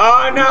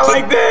 Oh, not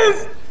like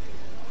this!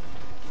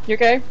 You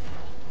okay?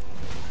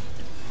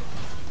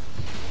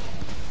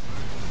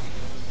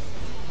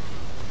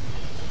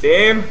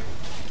 Team?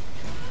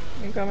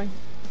 I'm coming.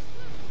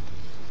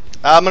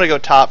 I'm gonna go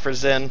top for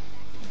Zen.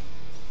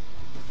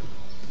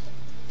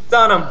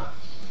 Stun him!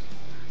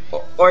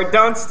 Or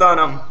don't stun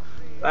him.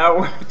 That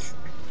works.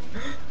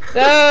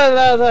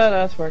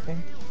 That's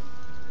working.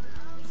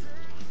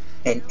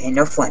 Hey,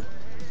 no flame.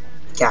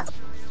 Cap.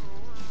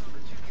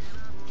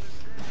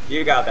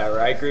 You got that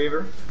right,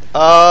 Griever?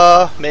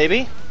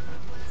 Maybe?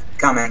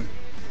 Coming.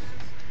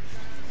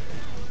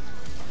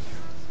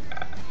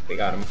 We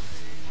got him.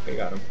 We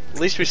got him. At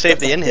least we saved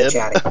the inhib.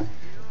 Chatty.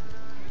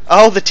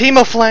 Oh, the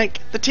Teemo flank!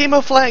 The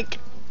Teemo flank!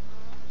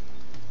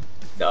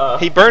 Duh.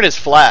 He burned his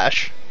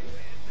flash.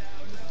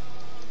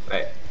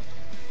 Wait.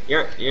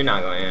 You're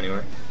not going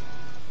anywhere.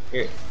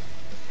 You're...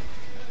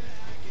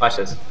 Watch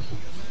this.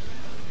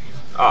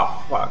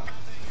 Oh, fuck.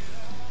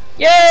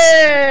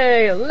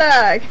 Yay!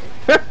 Lag!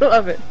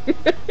 Love it.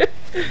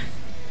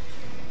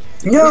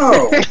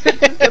 No!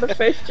 Got a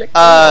face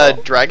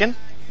check. Dragon?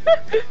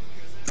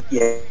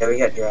 Yeah, we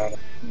got dragon.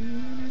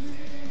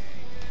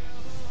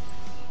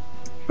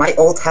 My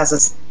ult has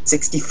a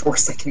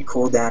 64-second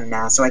cooldown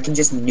now, so I can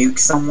just nuke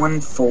someone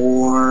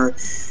for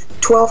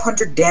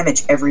 1200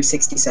 damage every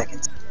 60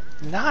 seconds.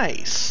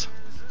 Nice.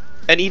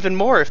 And even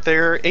more if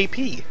they're AP.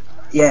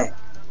 Yeah.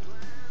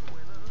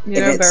 You if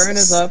know, it's- Baron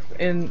is up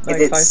in like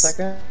 5 it's-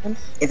 seconds.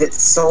 If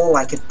it's soul,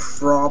 I could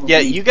probably. Yeah,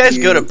 you guys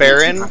do go to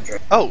Baron.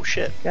 1800. Oh,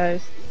 shit.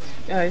 Guys.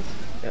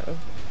 Uh-oh.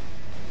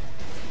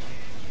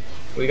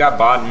 We got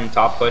bot and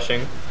top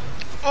pushing.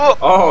 Oh!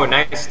 Oh,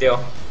 nice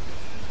steal.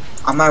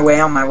 On my way,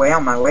 on my way,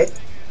 on my way.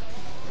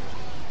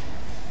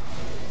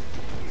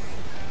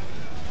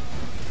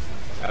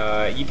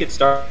 You could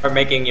start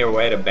making your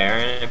way to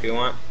Baron if you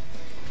want.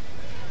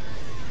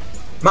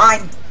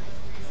 Mine!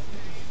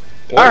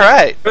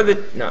 Alright. For the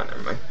no,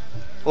 never mind.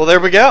 Well, there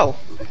we go.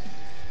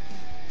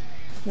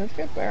 Let's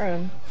get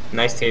Baron.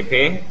 Nice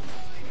TP.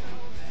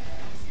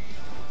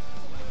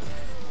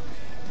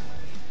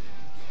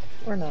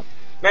 Or not.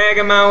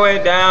 Making my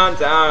way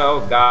downtown.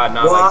 Oh god,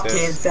 not like Walking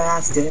this.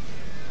 faster.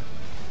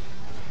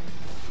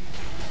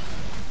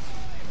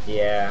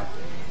 Yeah.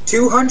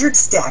 200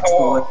 stacks,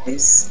 Oh.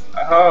 boys.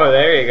 Oh,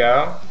 there you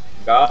go.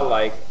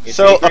 Godlike. You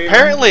So, see, Griever?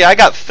 apparently I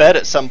got fed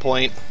at some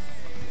point.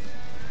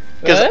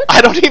 Because What?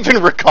 I don't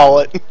even recall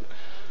it.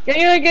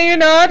 Can you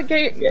not? Can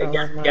you? Yeah, Oh,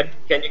 get, no.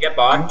 can you get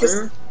bot? I'm just-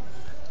 Griever?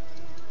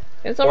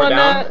 Can someone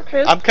down.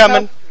 Chris, I'm coming.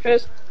 Help.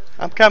 Chris,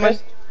 I'm coming.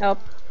 Chris, help.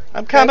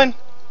 I'm coming.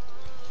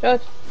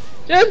 Judge.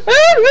 Judge.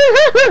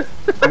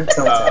 I'm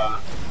tilted.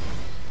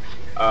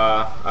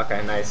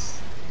 Okay,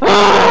 nice.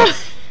 Ah!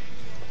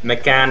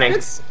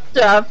 Mechanics.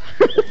 Job.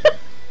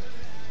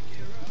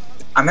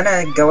 I'm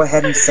gonna go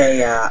ahead and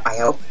say I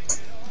hope.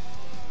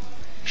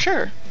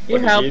 Sure. You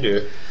What did help. you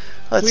do?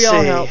 Let's We see.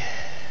 all help.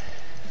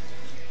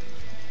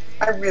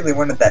 I really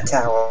wanted that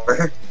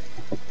tower.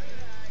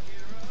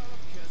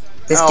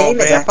 This Oh, game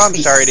is Vamp, I'm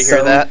actually sorry to hear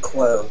so that.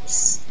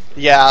 close.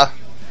 Yeah.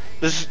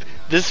 This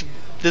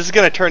is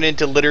gonna turn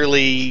into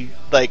literally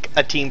like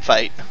a team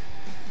fight.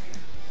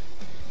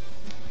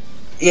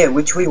 Yeah,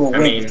 which we will I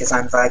win mean- because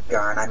I'm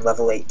Vigar and I'm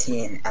level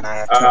 18 and I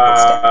have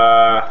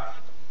Timber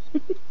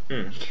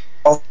Stem.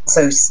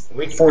 Also,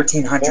 We can-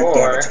 1400 or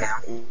damage now.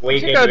 we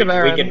should go to could we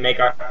Baron. could make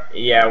our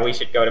we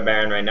should go to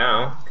Baron right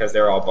now because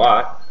they're all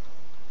bought.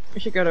 We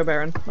should go to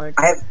Baron. Like,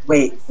 I have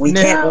we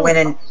No. can't win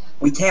Oh,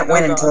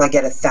 until God. I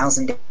get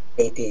 1000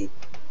 AP.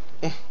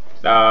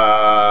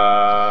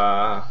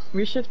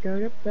 we should go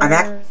to I'm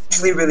Baron.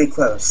 actually really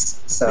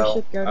close, We so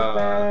should go to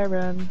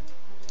Baron.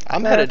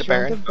 I'm headed to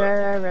Let's run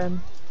Baron.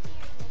 Baron.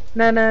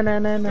 Na na na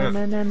na na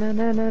na na na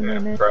na na na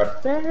na.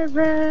 Prep.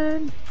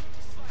 Baron.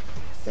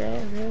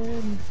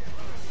 Baron.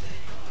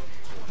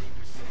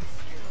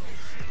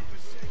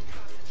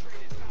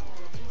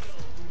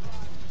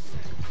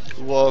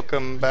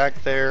 Welcome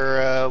back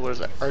there. What is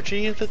it,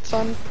 Archie? That's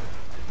on.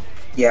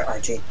 yeah,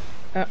 Archie.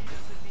 Oh.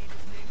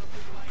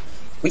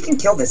 We can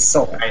kill this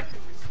soul. Right.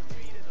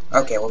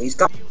 Okay, well he's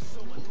gone.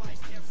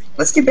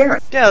 Let's get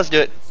Baron. Yeah, let's do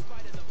it.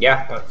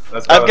 Yeah,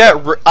 let's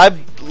go. I've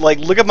like,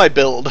 look at my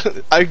build.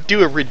 I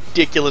do a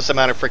ridiculous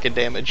amount of freaking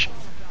damage.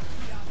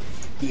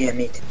 Yeah,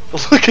 me too.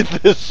 Look at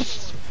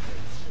this.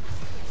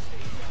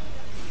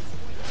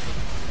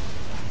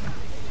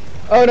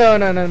 Oh no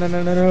no no no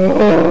no no no!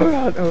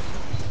 Oh, God, oh.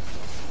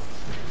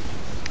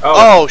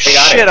 Oh they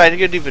got shit! it. I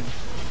didn't even.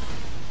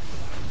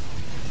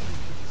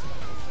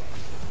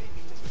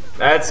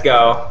 Let's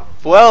go.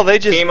 Well, they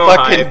just Teemo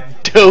fucking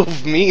hype.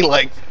 dove me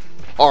like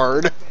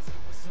hard.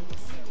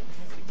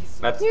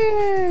 Let's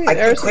Yay! I can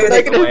There's clear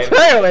like the an wave.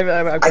 entire wave.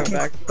 I'm I coming can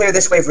back. clear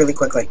this wave really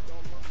quickly.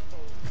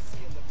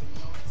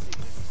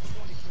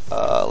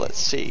 Let's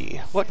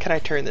see. What can I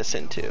turn this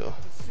into?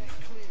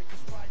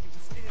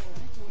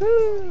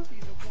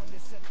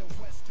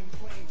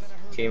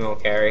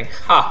 Teemo carry.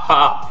 Ha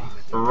ha.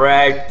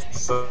 Wrecked,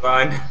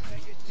 son.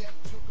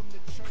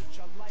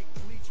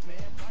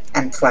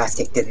 And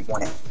Plastic didn't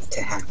want it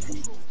to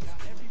happen.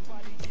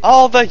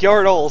 All the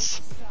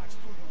Yordles.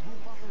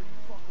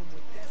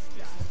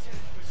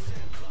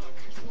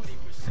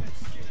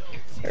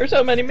 There's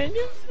so many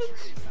minions.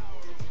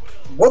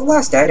 What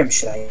last item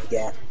should I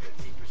get?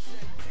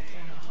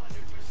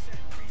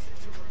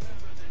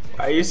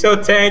 Why are you so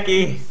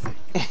tanky?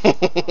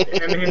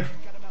 Damn you.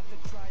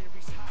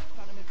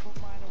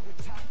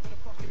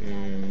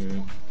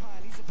 Mm,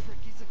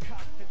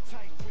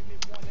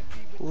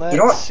 Let's You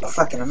know what? see.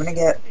 Fuck it, I'm gonna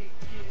get.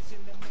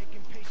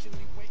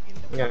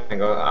 I'm gonna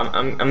go.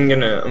 I'm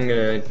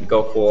gonna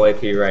go full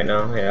AP right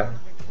now. Yeah.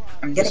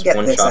 I'm gonna Just get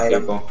one this shot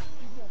item. people.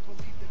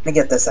 I'm gonna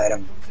get this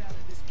item.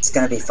 It's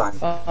gonna be fun.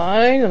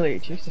 Finally,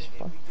 Jesus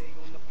fuck.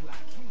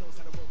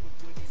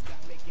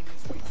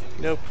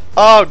 Nope.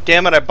 Oh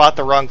damn it! I bought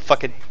the wrong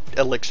fucking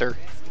elixir.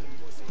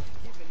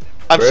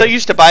 I'm so Really?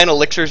 used to buying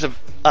elixirs of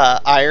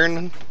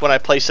iron when I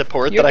play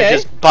support You that I okay?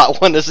 just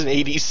bought one as an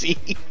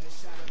ADC.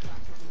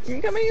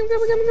 I'm coming.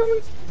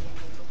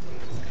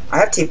 I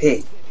have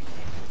TP.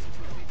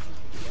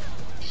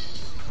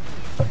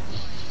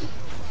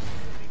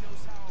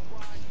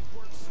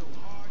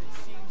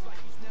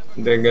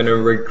 They're gonna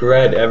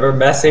regret ever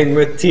messing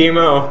with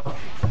Teemo.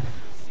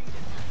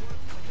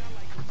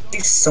 Do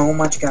so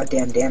much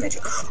goddamn damage.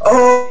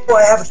 Oh,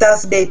 I have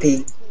 1000 AP.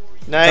 Time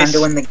Nice.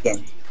 to win the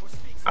game.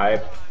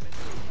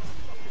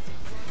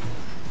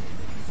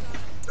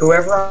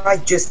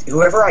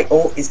 Whoever I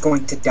ult is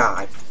going to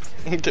die.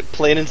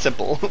 Plain and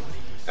simple.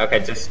 Okay,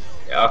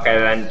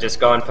 then just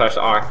go and push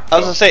R. I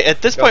was gonna say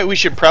at this Go. point we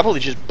should probably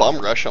just bum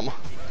rush them.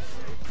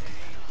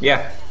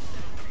 Yeah.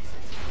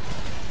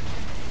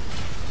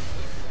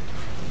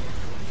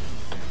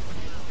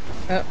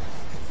 Oh.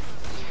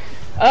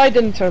 I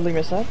didn't totally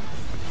miss that.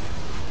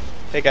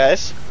 Hey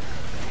guys.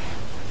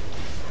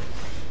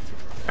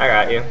 I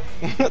got you.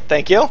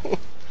 Thank you.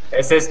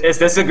 Is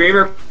this a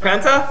Griever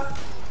Penta?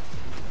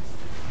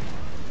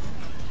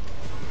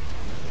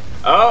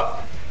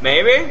 Oh,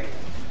 maybe.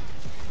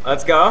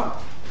 Let's go.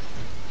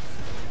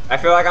 I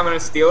feel like I'm gonna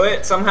steal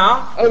it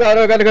somehow. Oh god,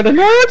 no,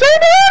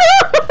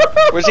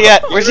 it's Where's he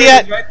at? Where's he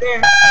at? He's right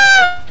there.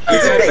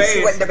 He's in at base.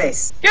 He went into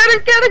base. Get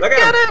him, Look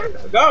get at him!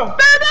 him. Go.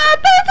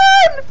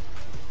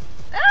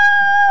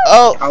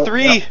 Oh, Oh,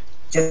 3. no.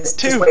 Just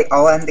Two. wait.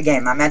 I'll end the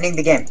game. I'm ending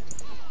the game.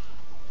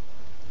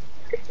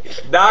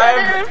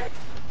 Dive.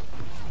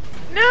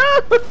 No!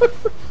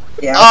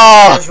 Yeah,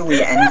 Oh. I'll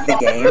casually end the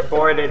game.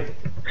 Reported.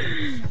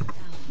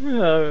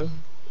 Oh.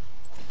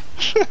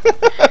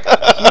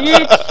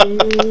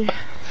 GG.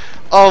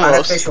 Almost.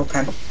 Unofficial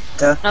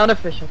Penta.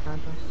 Unofficial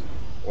Phantom.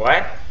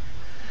 What?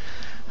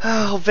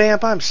 Oh,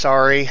 Vamp, I'm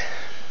sorry.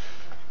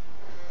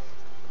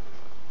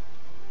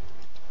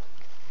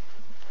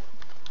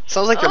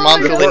 Sounds like your Oh,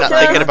 mom's really not yeah.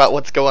 thinking about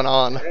what's going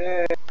on.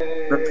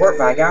 Report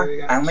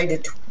Vigar. I only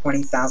did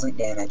 20,000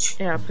 damage.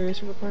 Yeah,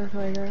 please report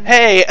Vigar.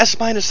 Hey, S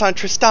minus on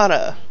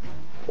Tristana.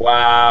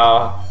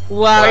 Wow.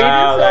 Wow, you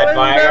Wow, did that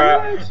so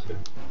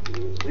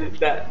Vigar. much.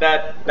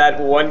 That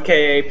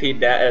 1k AP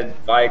dead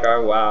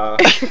Vigar, wow.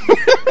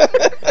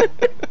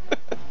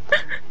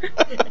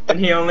 And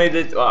he only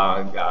did.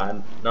 Oh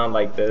god, not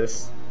like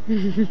this.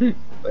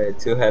 Wait,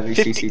 2 heavy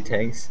 50. CC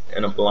tanks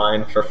and a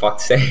blind for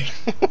fuck's sake.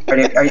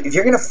 If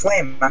you're gonna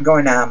flame, I'm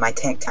going my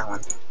tank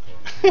talent.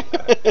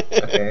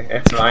 Okay,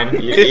 it's fine.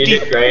 You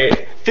did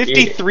great.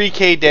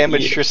 53k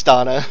damage, you-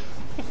 Tristana.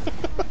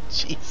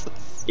 Jesus.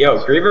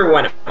 Yo, Griever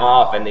went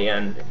off in the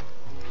end.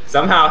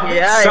 Somehow,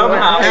 Yeah, he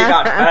somehow went- he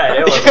got fed.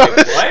 It was like,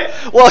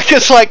 what? Well,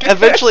 because like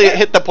eventually it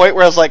hit the point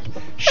where I was like,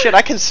 shit,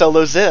 I can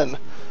solo Zen.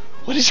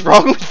 What is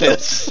wrong with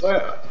this?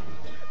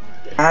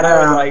 At,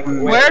 I was like,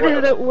 wait, Where what-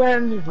 did it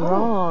went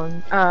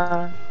wrong?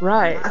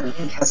 Right. I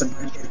think has a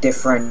bunch of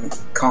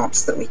different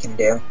comps that we can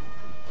do.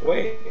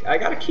 Wait, I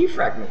got a key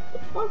fragment.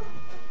 What the fuck?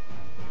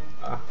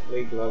 Ah,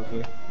 League loves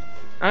me.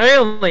 I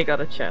only got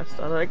a chest.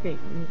 I like 2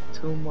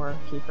 more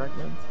key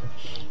fragments.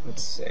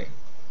 Let's see.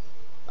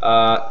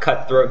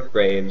 Cutthroat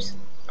Graves.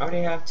 I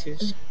already have 2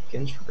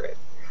 skins for Grave.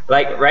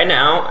 Like, right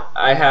now,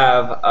 I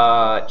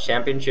have,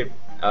 Championship,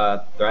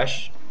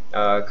 Thresh,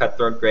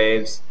 Cutthroat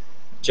Graves,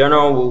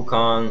 General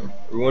Wukong,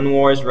 Ruin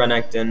Wars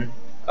Renekton,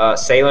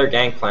 Sailor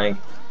Gangplank,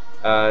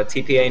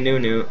 TPA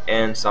Nunu,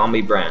 and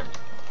Zombie Brand.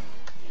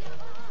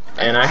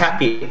 And I have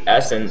the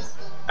essence.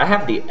 I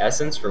have the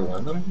essence for one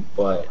of them,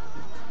 but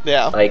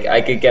Yeah. like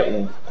I could get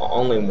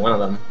only one of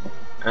them.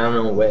 I don't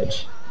know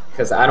which,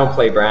 because I don't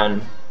play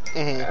Brand.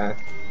 Mhm.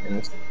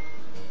 And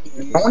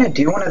I want to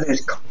do one of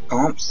those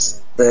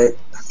comps, the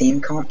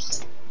theme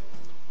comps.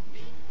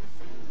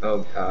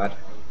 oh god,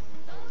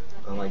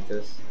 I don't like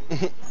this.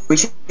 We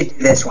should do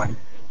this one.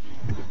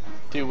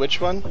 Do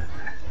which one?